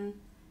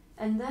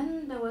 and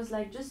then there was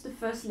like just the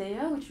first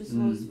layer, which was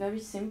very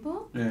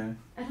simple. Yeah.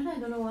 And then I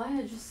don't know why,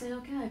 I just said,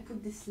 okay, I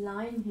put this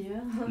line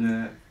here.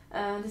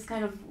 This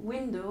kind of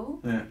window.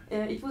 Yeah.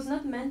 It was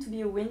not meant to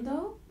be a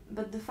window,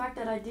 but the fact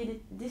that I did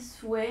it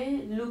this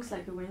way looks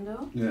like a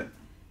window. Yeah.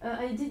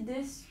 I did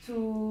this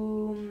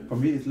to... For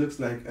me, it looks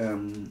like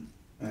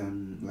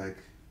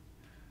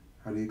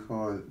how do you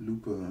call it,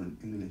 looper in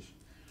English?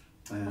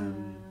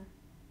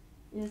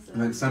 Yes.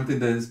 Like something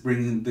that is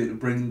bringing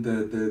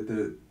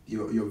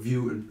your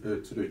view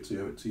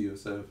to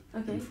yourself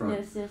in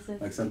front. Yes.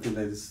 Like something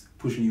that is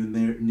pushing you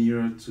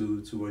nearer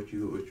to what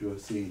you are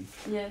seeing.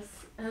 Yes,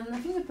 and I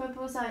think the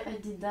purpose I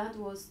did that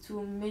was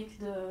to make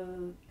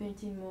the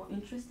painting more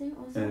interesting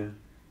also.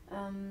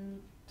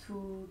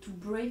 To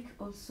break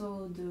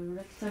also the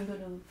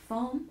rectangular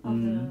form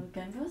of the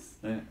canvas.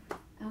 Yeah.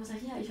 I was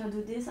like, if I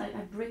do this, I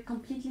break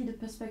completely the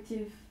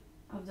perspective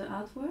of the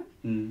artwork.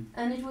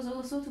 And it was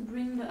also to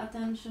bring the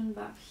attention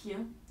back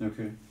here.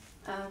 Okay.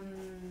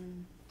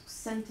 To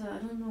center, I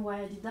don't know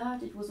why I did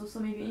that. It was also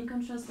maybe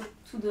unconscious, but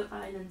to the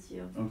island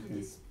here. Okay. To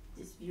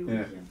this view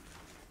here.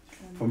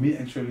 For me,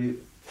 actually,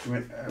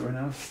 when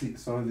I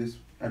saw this,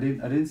 I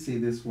didn't see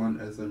this one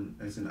as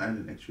an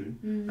island actually.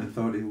 I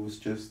thought it was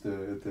just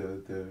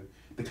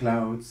the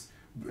clouds,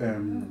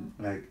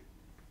 like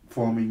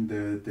forming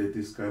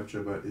the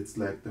sculpture, but it's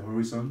like the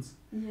horizons.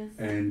 Yes.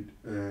 And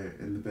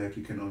in the back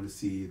you can only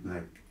see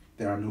like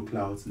there are no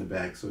clouds in the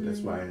back, so that's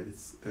why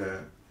it's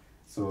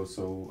so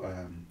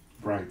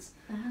bright.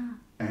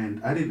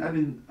 And I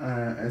didn't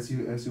as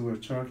you were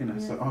talking, I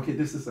said, okay,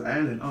 this is an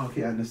island. Oh,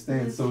 okay, I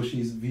understand. Yes. So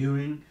she's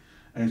viewing.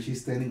 And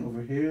she's standing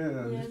over here,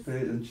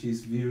 and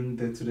she's viewing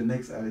that to the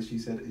next island. She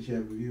said she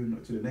have a view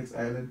to the next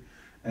island,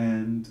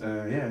 and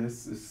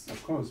it's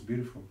of course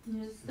beautiful.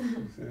 Yes.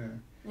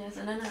 Yes,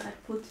 and then I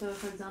put,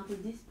 for example,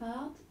 this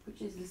part,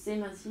 which is the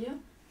same as here.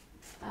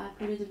 I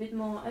put it a bit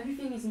more.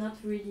 Everything is not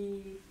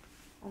really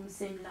on the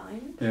same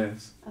line.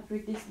 Yes. I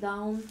break this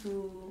down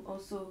to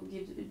also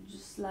give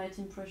just slight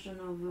impression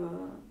of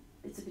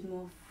it's a bit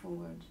more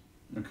forward.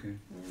 Okay.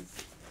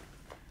 Yes.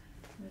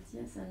 But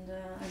yes,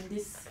 and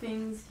these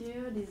things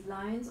here, these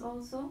lines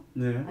also,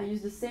 Yeah. I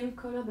use the same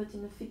color but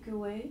in a thicker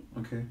way.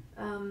 Okay.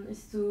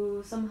 Is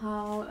to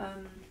somehow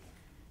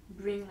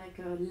bring like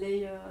a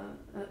layer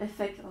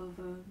effect of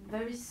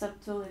very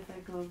subtle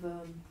effect of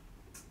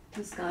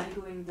the sky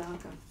going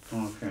darker.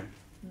 Oh, okay.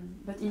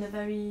 But in a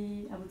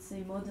very, I would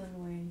say, modern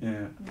way.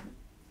 Yeah.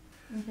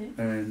 Okay.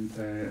 And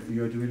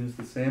you're doing this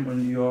the same,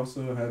 and you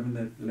also having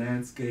that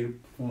landscape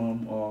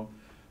form or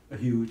a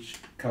huge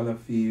color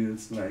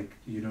fields. Like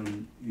you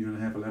don't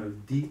have a lot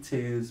of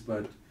details,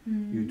 but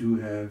you do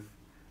have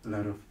a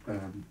lot of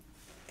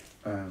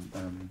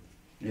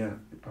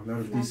a lot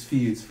of these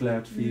fields,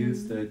 flat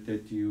fields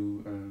that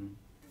you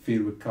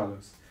fill with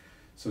colors.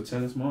 So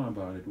tell us more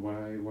about it.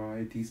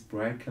 Why these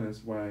bright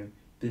colors? Why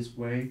this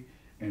way?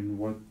 And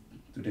what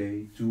do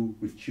they do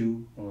with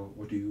you, or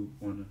what do you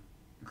want to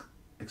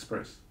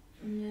express?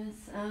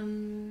 Yes.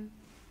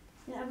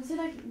 I would say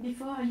like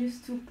before I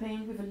used to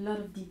paint with a lot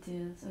of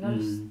details, a lot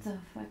of stuff.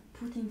 I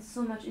put in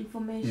so much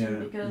information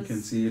because you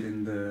can see it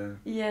in the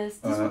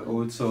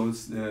old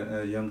souls,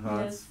 young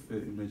hearts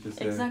images.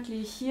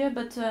 Exactly here,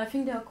 but I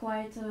think they are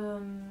quite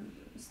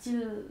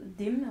still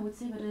dim. I would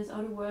say, but there's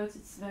other works.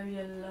 It's very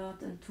a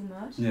lot and too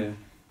much. Yeah.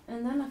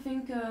 And then I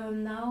think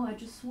now I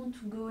just want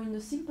to go in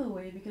the simple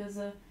way because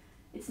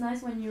it's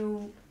nice when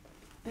you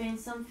paint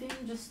something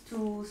just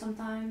to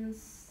sometimes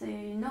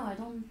say no, I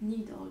don't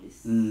need all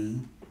this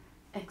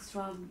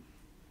extra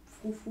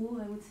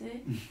frou-frou, I would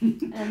say.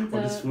 And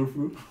what is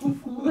frou-frou?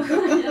 Frou-frou.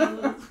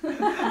 Yeah,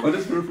 what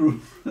is frou-frou?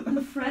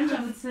 In French,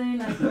 I would say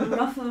like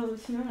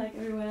ruffles, like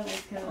everywhere,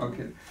 like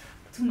okay.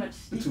 Too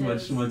much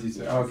details. Too much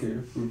detail. Yes. Okay,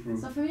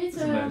 frou-frou. So for me, it's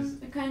nice.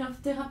 a kind of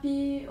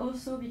therapy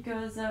also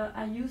because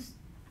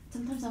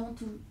sometimes I want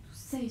to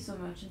say so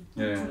much and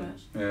too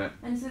much. Yeah.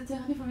 And it's a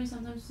therapy for me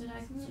sometimes to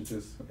like so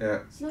just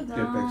slow get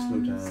back, slow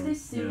down, stay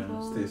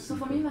simple. stay simple. So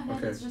for me, my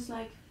head is just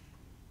like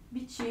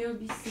be chill,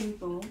 be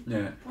simple.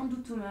 Yeah. Don't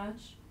do too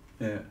much.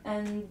 Yeah.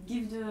 And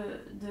give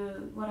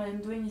the what I'm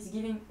doing is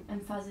giving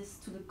emphasis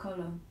to the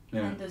color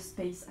and the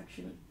space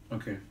actually.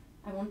 Okay.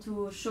 I want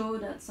to show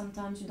that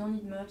sometimes you don't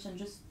need much and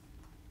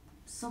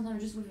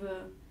sometimes just with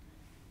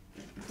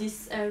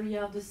this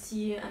area of the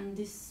sea and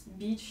this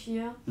beach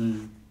here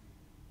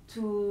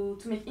to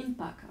make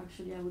impact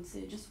actually, I would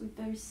say, just with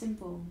very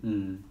simple.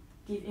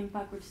 Give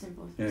impact with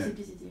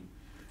simplicity.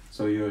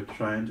 So you're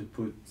trying to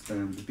put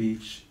the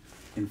beach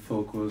in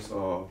focus,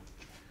 or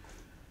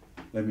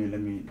let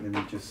me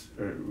just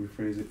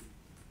rephrase it.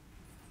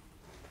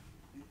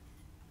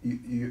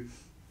 You're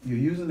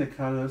using the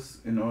colors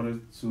in order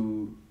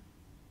to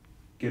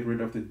get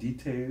rid of the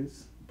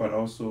details, but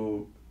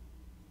also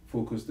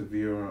focus the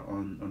viewer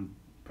on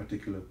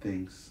particular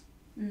things,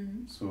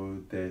 so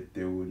that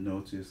they will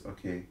notice,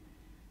 okay,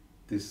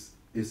 this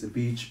is a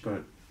beach,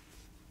 but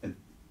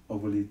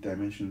overly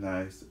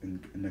dimensionalized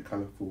in a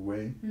colorful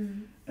way,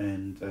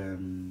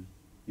 and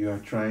you are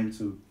trying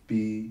to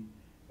be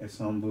as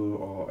humble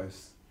or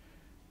as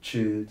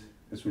chilled,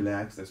 as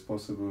relaxed as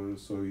possible,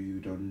 so you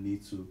don't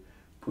need to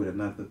put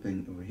another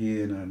thing over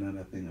here and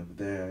another thing over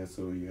there,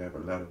 so you have a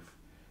lot of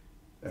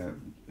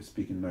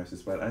speaking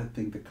noises. But I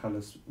think the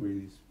colors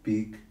really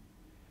speak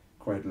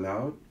quite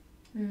loud,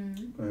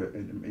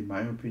 in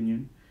my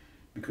opinion,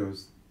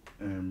 because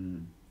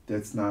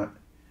that's not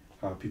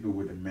how people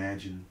would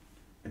imagine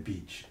a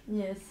beach.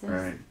 Yes.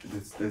 Right.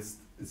 That's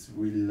it's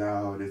really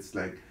loud. It's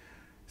like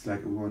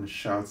we want to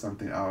shout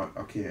something out.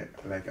 Okay,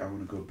 like I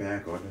want to go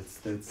back, or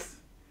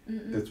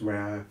that's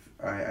where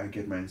I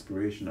get my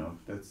inspiration of.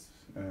 That's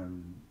a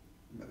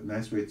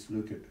nice way to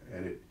look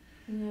at it.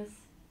 Yes,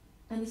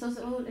 and it's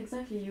also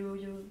exactly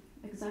you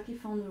exactly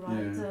found the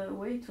right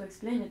way to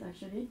explain it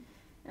actually,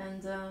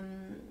 and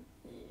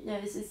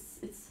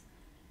it's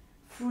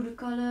through the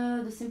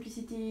color, the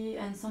simplicity,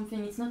 and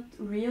something. It's not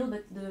real,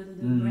 but the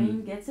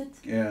brain gets it.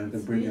 Yeah, it's the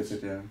brain gets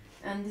it. Yeah.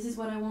 And this is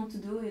what I want to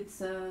do.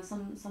 It's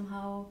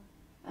somehow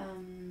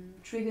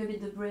trigger a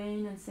bit the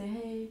brain and say,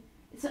 hey,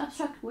 it's an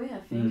abstract way, I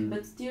think,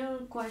 but still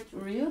quite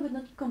real, but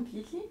not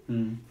completely.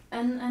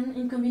 And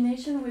in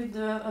combination with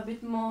a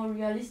bit more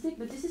realistic,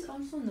 but this is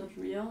also not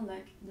real.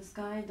 Like the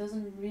sky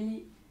doesn't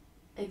really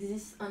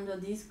exist under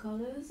these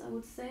colors, I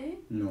would say.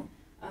 No.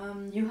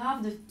 You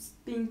have the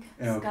pink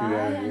sky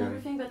and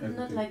everything, but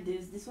not like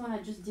this. This one I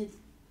just did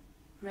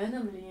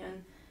randomly,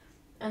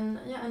 and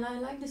I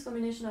like this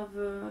combination of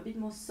a bit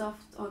more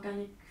soft,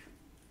 organic,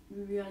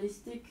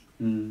 realistic,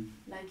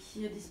 like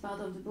here this part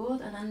of the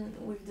board, and then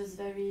with this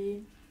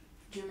very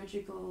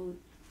geometrical,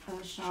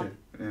 sharp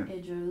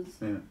edges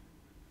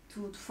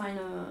to find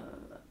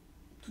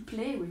to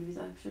play with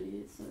it.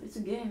 Actually, it's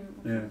a game.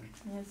 I think.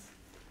 Yes.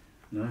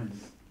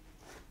 Nice.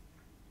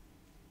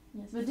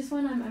 Yes, but this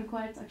one I'm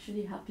quite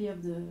actually happy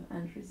of the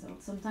end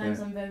result. Sometimes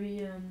I'm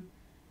very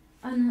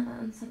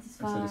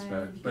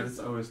unsatisfied. But it's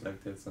always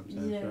like that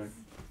sometimes, right?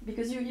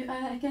 Because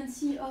I can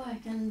see, I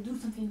can do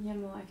something here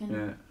more. I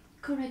can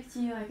correct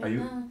you. Are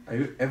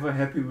you ever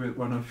happy with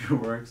one of your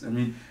works? I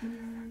mean,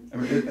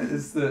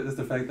 it's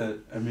the fact that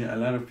a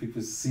lot of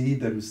people see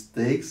the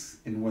mistakes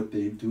in what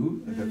they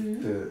do,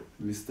 the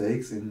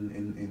mistakes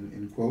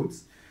in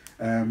quotes,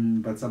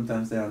 but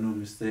sometimes there are no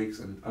mistakes,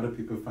 and other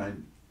people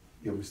find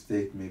your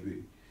mistake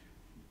maybe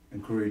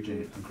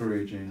encouraging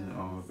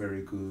or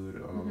very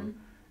good or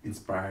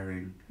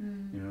inspiring.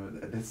 You know,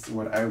 that's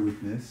what I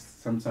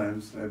witnessed.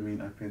 Sometimes I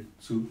paint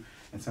too,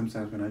 and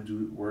sometimes when I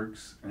do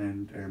works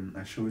and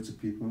I show it to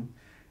people,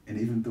 and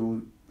even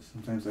though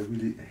sometimes I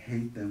really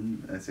hate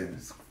them, I say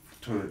it's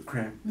total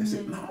crap. They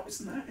say no,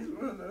 it's nice,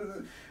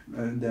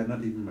 and they're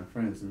not even my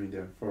friends.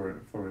 They're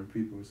foreign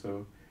people.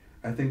 So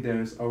I think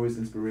there's always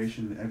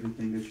inspiration in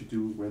everything that you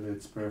do, whether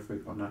it's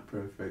perfect or not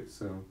perfect.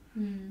 So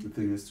the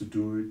thing is to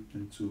do it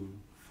and to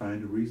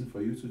find a reason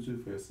for you to do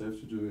it, for yourself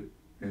to do it,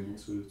 and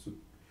to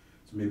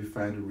maybe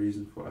find a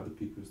reason for other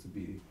people to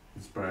be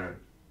inspired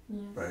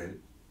by it,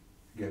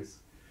 I guess.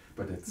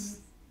 But that's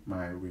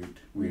my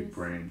weird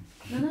brain.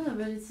 No,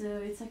 but it's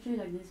actually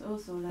like this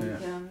also. Like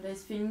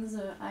there's things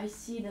I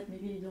see that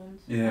maybe you don't,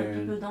 other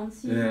people don't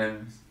see.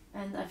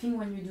 And I think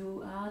when you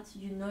do art,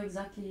 you know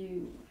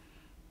exactly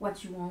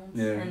what you want,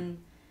 and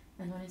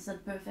when it's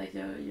not perfect,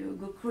 you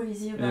go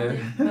crazy about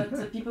it.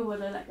 But people were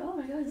like, oh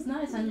my god, it's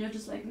nice, and you're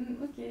just like,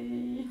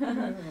 okay.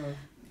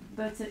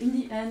 But in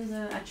the end,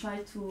 I try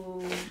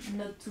to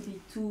not to be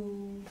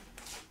too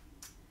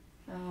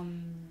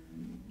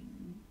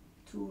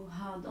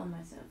hard on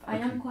myself. I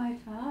am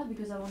quite hard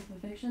because I want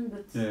perfection,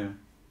 but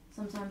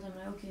sometimes I'm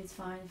like, okay, it's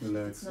fine.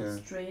 Relax, it's not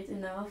straight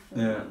enough.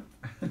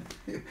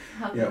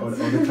 All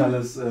the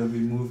colors we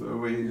move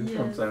away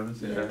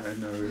sometimes. I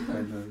know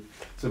it.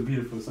 So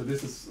beautiful. So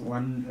this is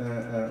one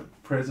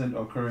present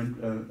or current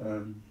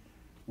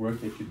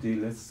work that you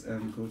did. Let's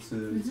go to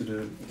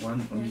the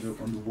one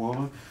on the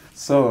wall.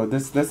 So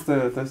that's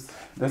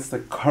the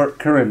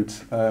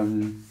current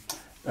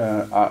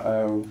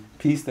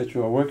piece that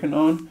you are working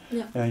on.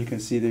 You can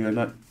see that you're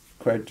not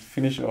quite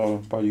finished,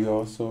 but you're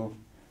also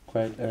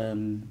quite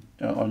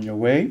on your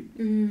way.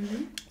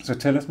 So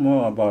tell us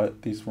more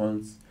about these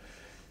ones.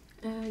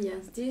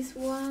 Yes, these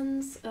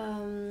ones.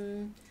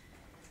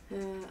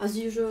 As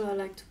usual, I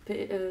like to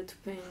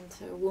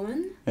paint a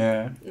woman.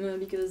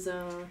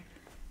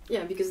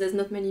 Because there's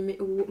not many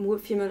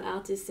female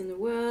artists in the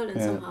world,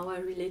 and somehow I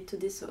relate to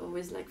this. So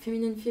always like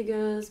feminine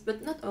figures,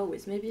 but not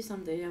always. Maybe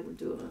someday I would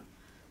do a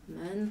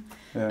man.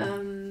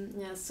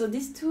 So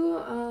these two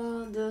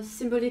are the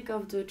symbolic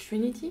of the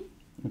Trinity.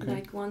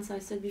 Like once I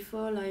said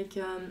before, like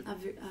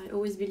I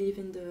always believe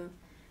in the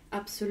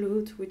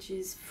absolute, which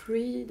is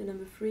 3, the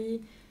number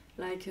 3,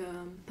 like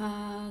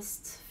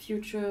past,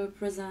 future,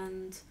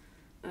 present,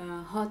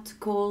 hot,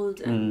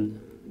 cold, and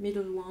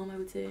middle warm, I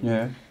would say.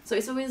 So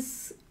it's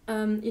always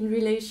in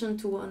relation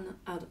to one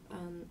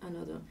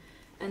another.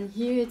 And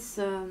here it's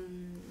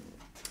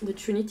the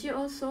Trinity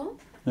also.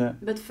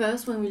 But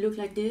first, when we look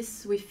like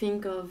this, we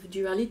think of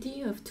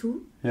duality, of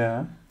two.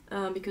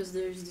 Because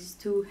there's these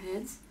two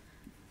heads.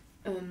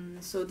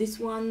 So this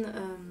one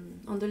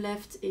on the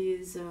left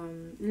is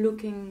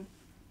looking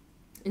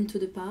into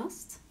the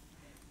past,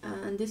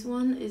 and this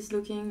one is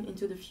looking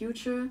into the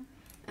future,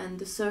 and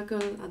the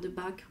circle at the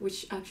back,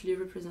 which actually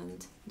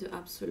represent the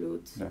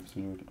absolute. The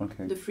absolute,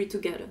 okay. The 3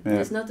 together.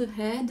 It's not a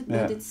head,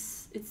 but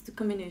it's the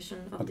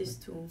combination of these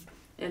two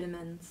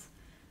elements.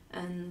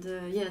 And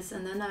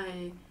and then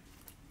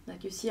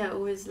like you see, I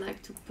always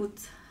like to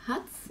put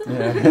hats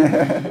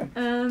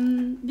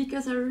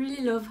because I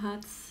really love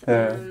hats.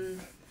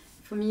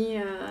 For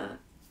me,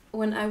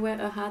 when I wear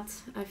a hat,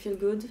 I feel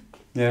good.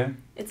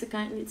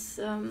 It's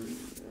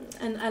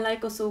and I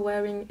like also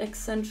wearing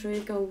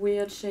eccentric or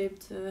weird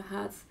shaped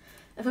hats.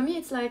 And for me,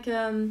 it's like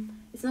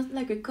it's not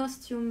like a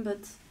costume,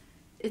 but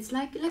it's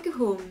like a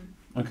home.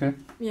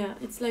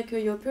 It's like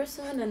your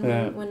person,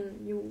 and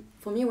when you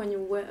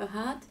wear a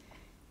hat,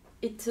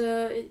 it's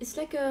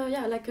like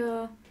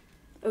a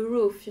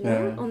roof,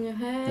 on your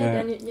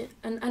head,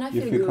 and I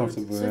feel good.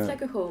 Comfortable. So it's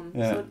like a home.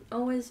 So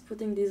always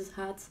putting these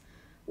hats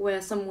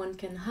where someone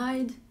can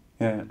hide.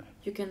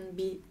 You can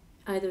be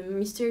either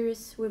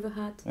mysterious with a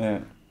hat,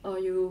 or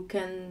you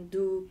can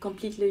do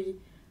completely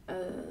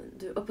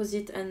the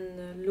opposite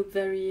and look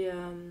very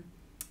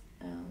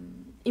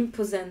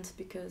imposant,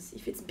 because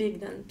if it's big,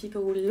 then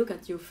people will look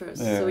at you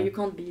first. So you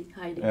can't be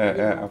hiding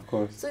anymore. Of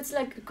course. So it's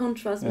like a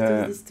contrast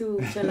between these two,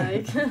 which I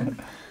like.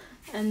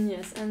 And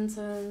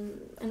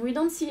we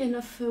don't see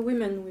enough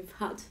women with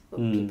hats or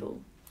people.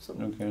 So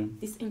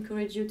this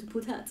encourages you to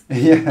put hats.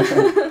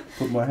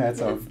 Put more hats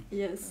on.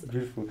 Yes.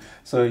 Beautiful.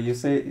 So you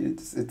say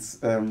it's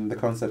the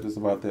concept is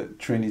about the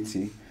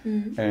Trinity,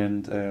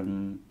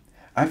 and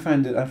I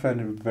find it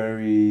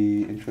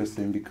very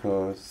interesting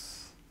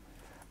because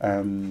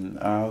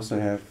I also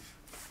have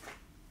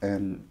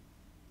an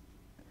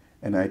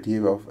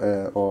idea of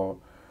or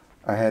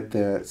I had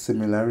the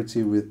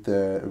similarity with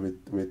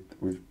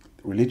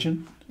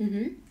religion.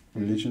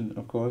 Religion,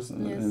 of course,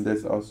 and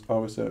that's also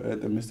always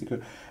the mystical.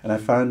 And I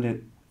found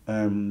it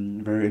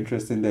very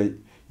interesting that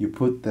you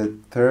put the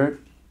third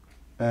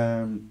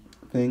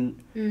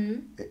thing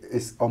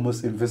is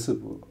almost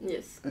invisible.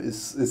 Yes.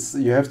 It's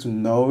you have to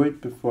know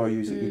it before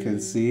you can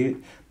see it,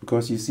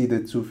 because you see the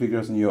two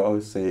figures and you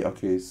always say,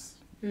 okay,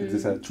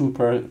 these are two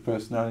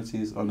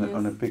personalities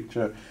on a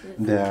picture.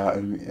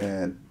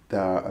 Yes.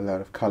 There are a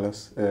lot of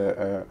colors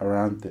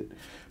around it,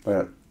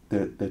 but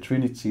the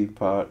Trinity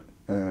part,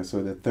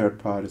 so the third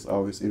part is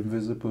always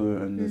invisible,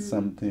 and it's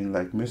something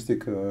like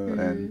mystical,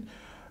 and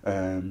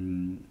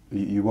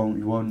you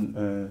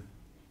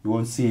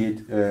won't see it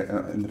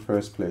in the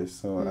first place.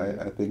 So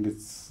I think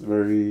it's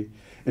very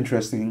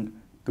interesting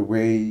the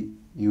way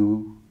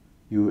you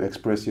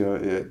express your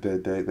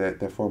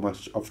the form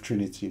of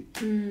Trinity,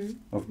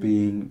 of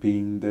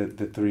being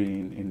the three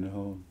in the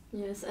whole.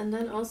 Yes, and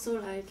then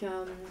also like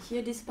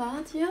here, this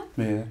part here,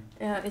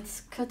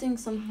 it's cutting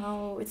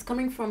somehow. It's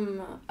coming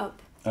from up.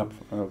 So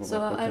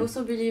Okay. I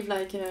also believe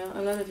like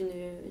a lot of in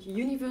the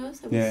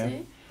universe, I would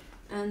say,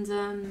 and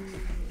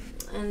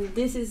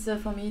this is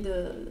for me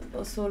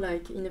also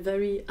like in a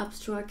very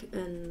abstract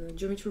and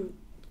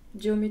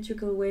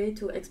geometrical way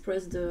to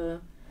express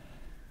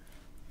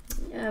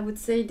I would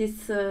say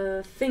this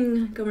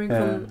thing coming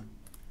from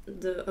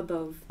the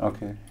above.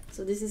 Okay.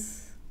 So this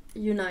is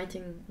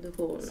uniting the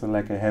whole. So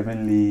like a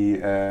heavenly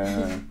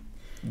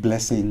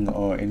blessing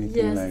or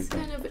anything like that.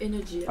 Yes, kind of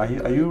energy.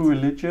 Are you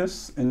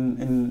religious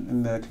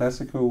in the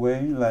classical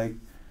way? Like,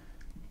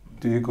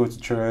 do you go to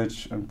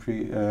church and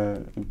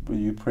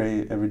you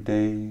pray every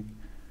day?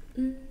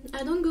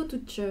 I don't go to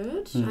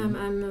church.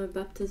 I'm a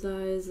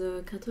baptized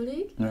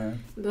Catholic. Yeah.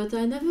 But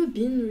I never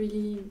been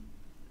really.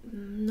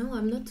 No,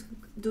 I'm not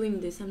doing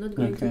this. I'm not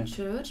going to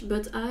church.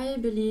 But I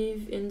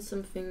believe in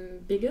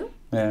something bigger.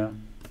 Yeah.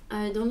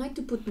 I don't like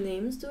to put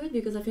names to it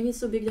because I think it's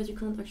so big that you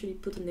can't actually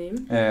put a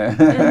name. Yeah.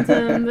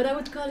 And, but I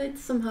would call it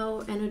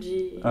somehow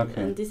energy.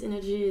 Okay. And this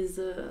energy is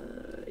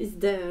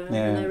there,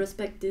 and I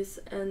respect this.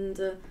 And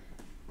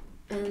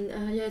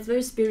it's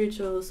very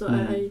spiritual. So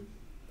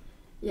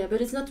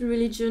but it's not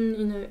religion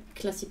in a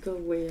classical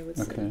way, I would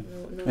say.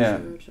 No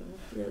church.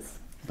 Yes.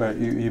 But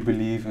you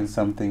believe in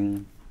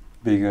something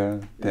bigger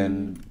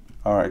than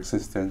our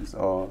existence,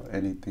 or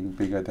anything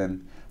bigger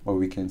than what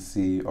we can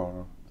see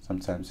or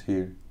sometimes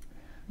hear.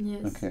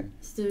 Yes. Okay.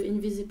 It's the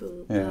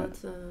invisible part.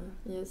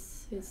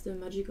 Yes, it's the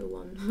magical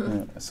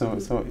one. So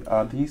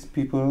are these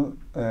people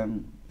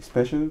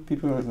special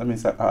people? I mean,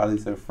 are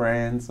these their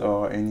friends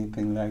or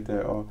anything like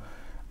that, or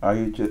are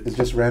you it's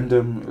just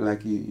random?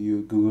 Like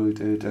you googled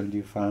it and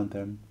you found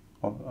them,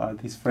 or are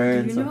these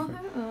friends? Do you know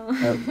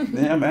her?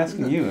 Yeah, I'm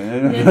asking you. I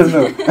don't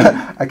know.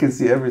 I can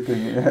see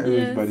everything.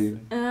 Everybody.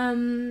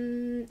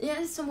 Yes.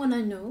 It's someone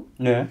I know.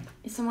 Yeah.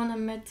 It's someone I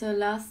met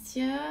last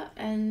year,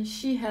 and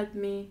she helped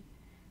me.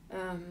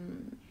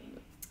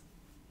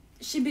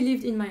 She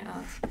believed in my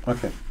art.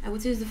 Okay. I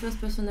would say it's the first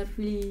person that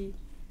really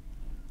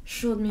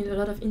showed me a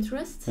lot of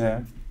interest.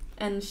 Yeah.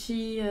 And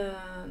she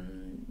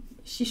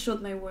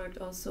showed my work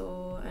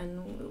also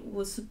and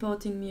was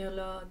supporting me a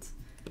lot.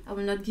 I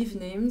will not give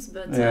names,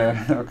 but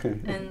okay.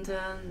 And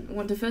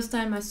when the first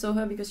time I saw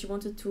her, because she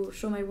wanted to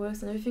show my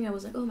works and everything, I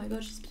was like, oh my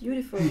gosh, she's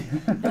beautiful.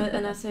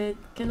 And I said,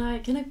 can I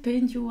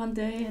paint you one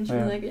day? And she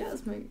was like,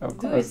 yes,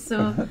 do it.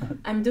 So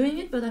I'm doing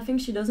it, but I think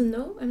she doesn't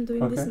know I'm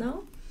doing this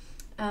now.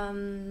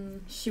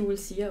 She will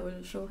see. I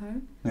will show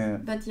her. Yeah.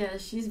 But yeah,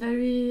 she's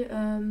very.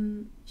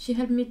 She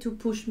helped me to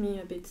push me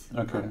a bit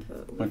up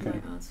with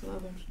my art, so I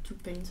wanted to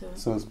paint her.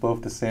 So it's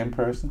both the same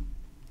person?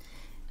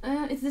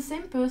 It's the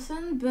same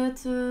person,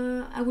 but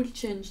I will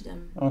change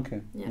them.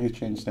 Okay. Yeah. You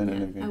change them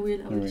in a bit. I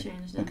will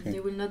change them. Okay. They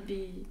will not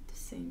be the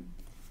same.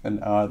 And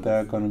are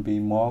there going to be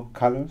more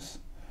colors,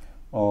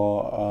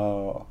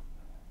 or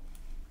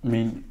I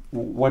mean,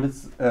 what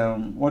is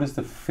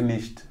the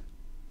finished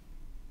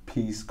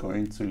piece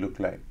going to look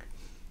like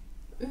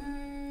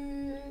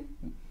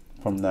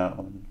from now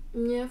on?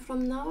 Yeah,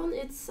 from now on,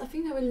 I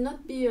think there will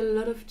not be a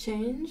lot of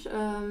change.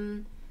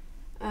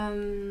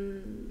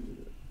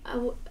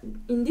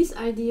 In this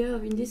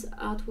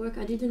artwork,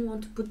 I didn't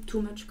want to put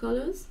too much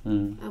colors.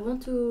 I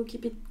want to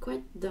keep it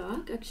quite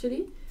dark,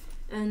 actually,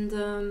 and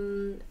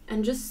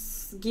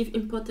just give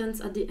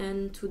importance at the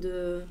end to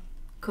the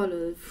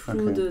color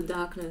through the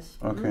darkness.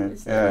 Okay.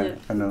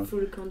 I know.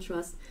 Full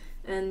contrast,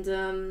 and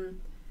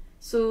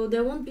so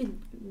there won't be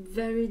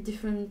very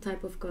different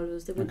type of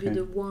colors. There will be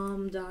the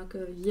warm,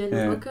 darker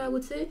yellow ochre, I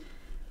would say,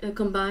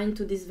 combined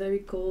to this very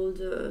cold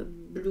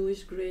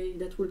bluish gray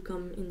that will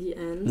come in the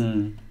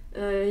end.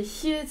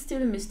 Here it's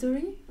still a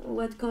mystery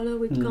what color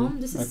will come.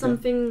 This is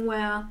something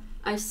where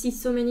I see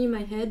so many in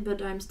my head,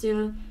 but I'm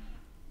still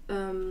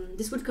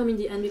this will come in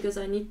the end because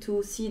I need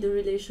to see the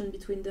relation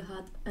between the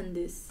hat and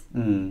this,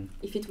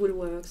 if it will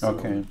work. So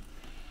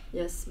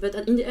yes, but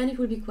in the end it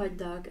will be quite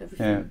dark,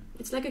 everything.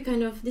 It's like a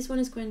kind of, this one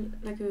is quite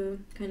like a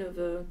kind of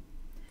a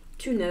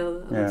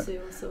tunnel, I would say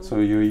also. So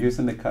you're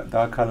using the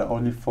dark color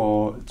only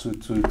for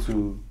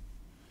to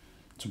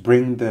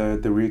bring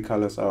the real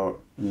colors out.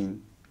 I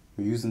mean,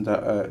 you're using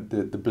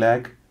the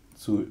black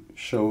to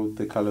show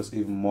the colors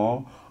even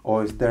more,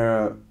 or is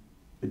there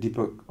a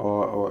deeper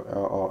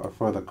or a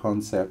further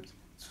concept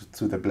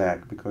to the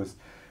black? Because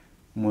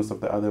most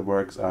of the other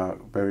works are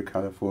very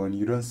colorful, and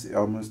you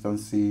almost don't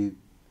see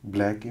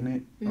black in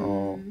it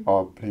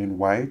or plain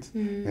white.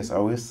 There's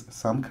always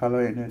some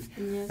color in it,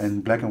 Yes.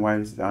 and black and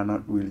white are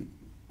not really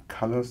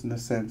colors in a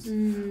sense.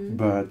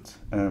 But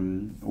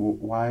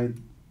why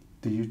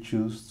do you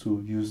choose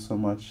to use so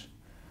much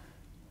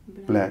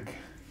black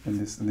in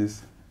this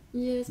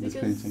Yes, this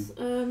because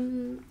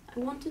painting? I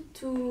wanted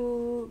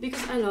to,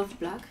 because I love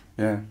black.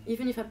 Yeah.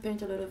 Even if I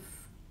paint a lot of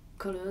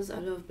colors, I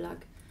love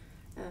black,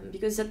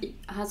 because it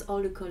has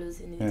all the colors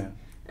in it. Yeah.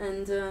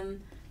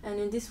 And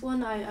in this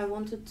one, I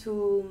wanted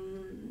to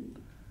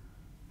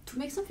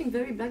make something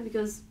very black,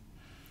 because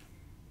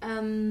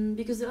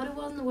the other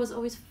one was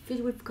always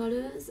filled with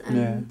colors,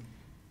 and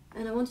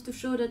I wanted to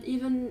show that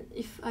even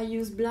if I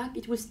use black,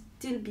 it will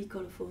still be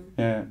colorful.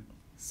 Yeah.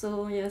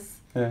 So yes.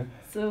 Yeah.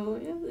 So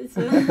yeah, it's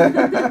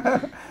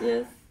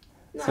yes.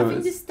 No, So I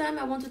think this time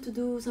I wanted to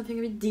do something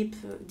a bit deep,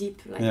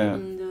 like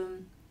in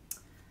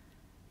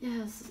the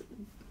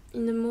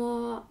in a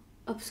more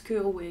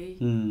obscure way,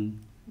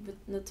 but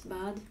not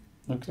bad.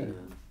 Okay.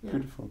 Yeah.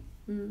 Beautiful.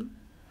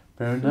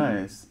 Very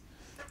nice.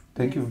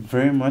 Thank you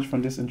very much for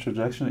this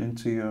introduction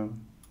into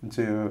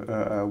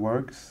your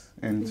works,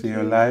 into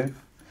your life,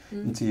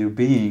 into your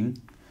being,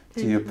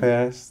 to your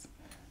past,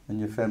 and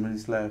your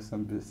family's life.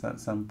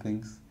 Some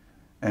things.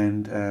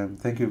 And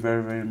thank you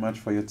very, very much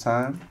for your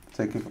time.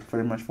 Thank you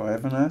very much for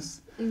having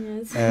us.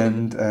 Yes.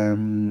 And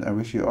I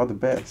wish you all the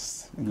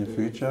best in your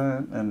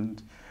future.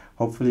 And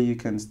hopefully you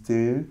can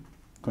still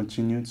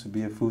continue to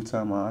be a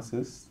full-time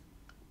artist.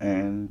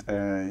 And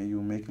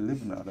you'll make a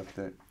living out of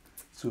that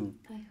too.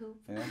 I hope.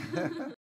 Yeah.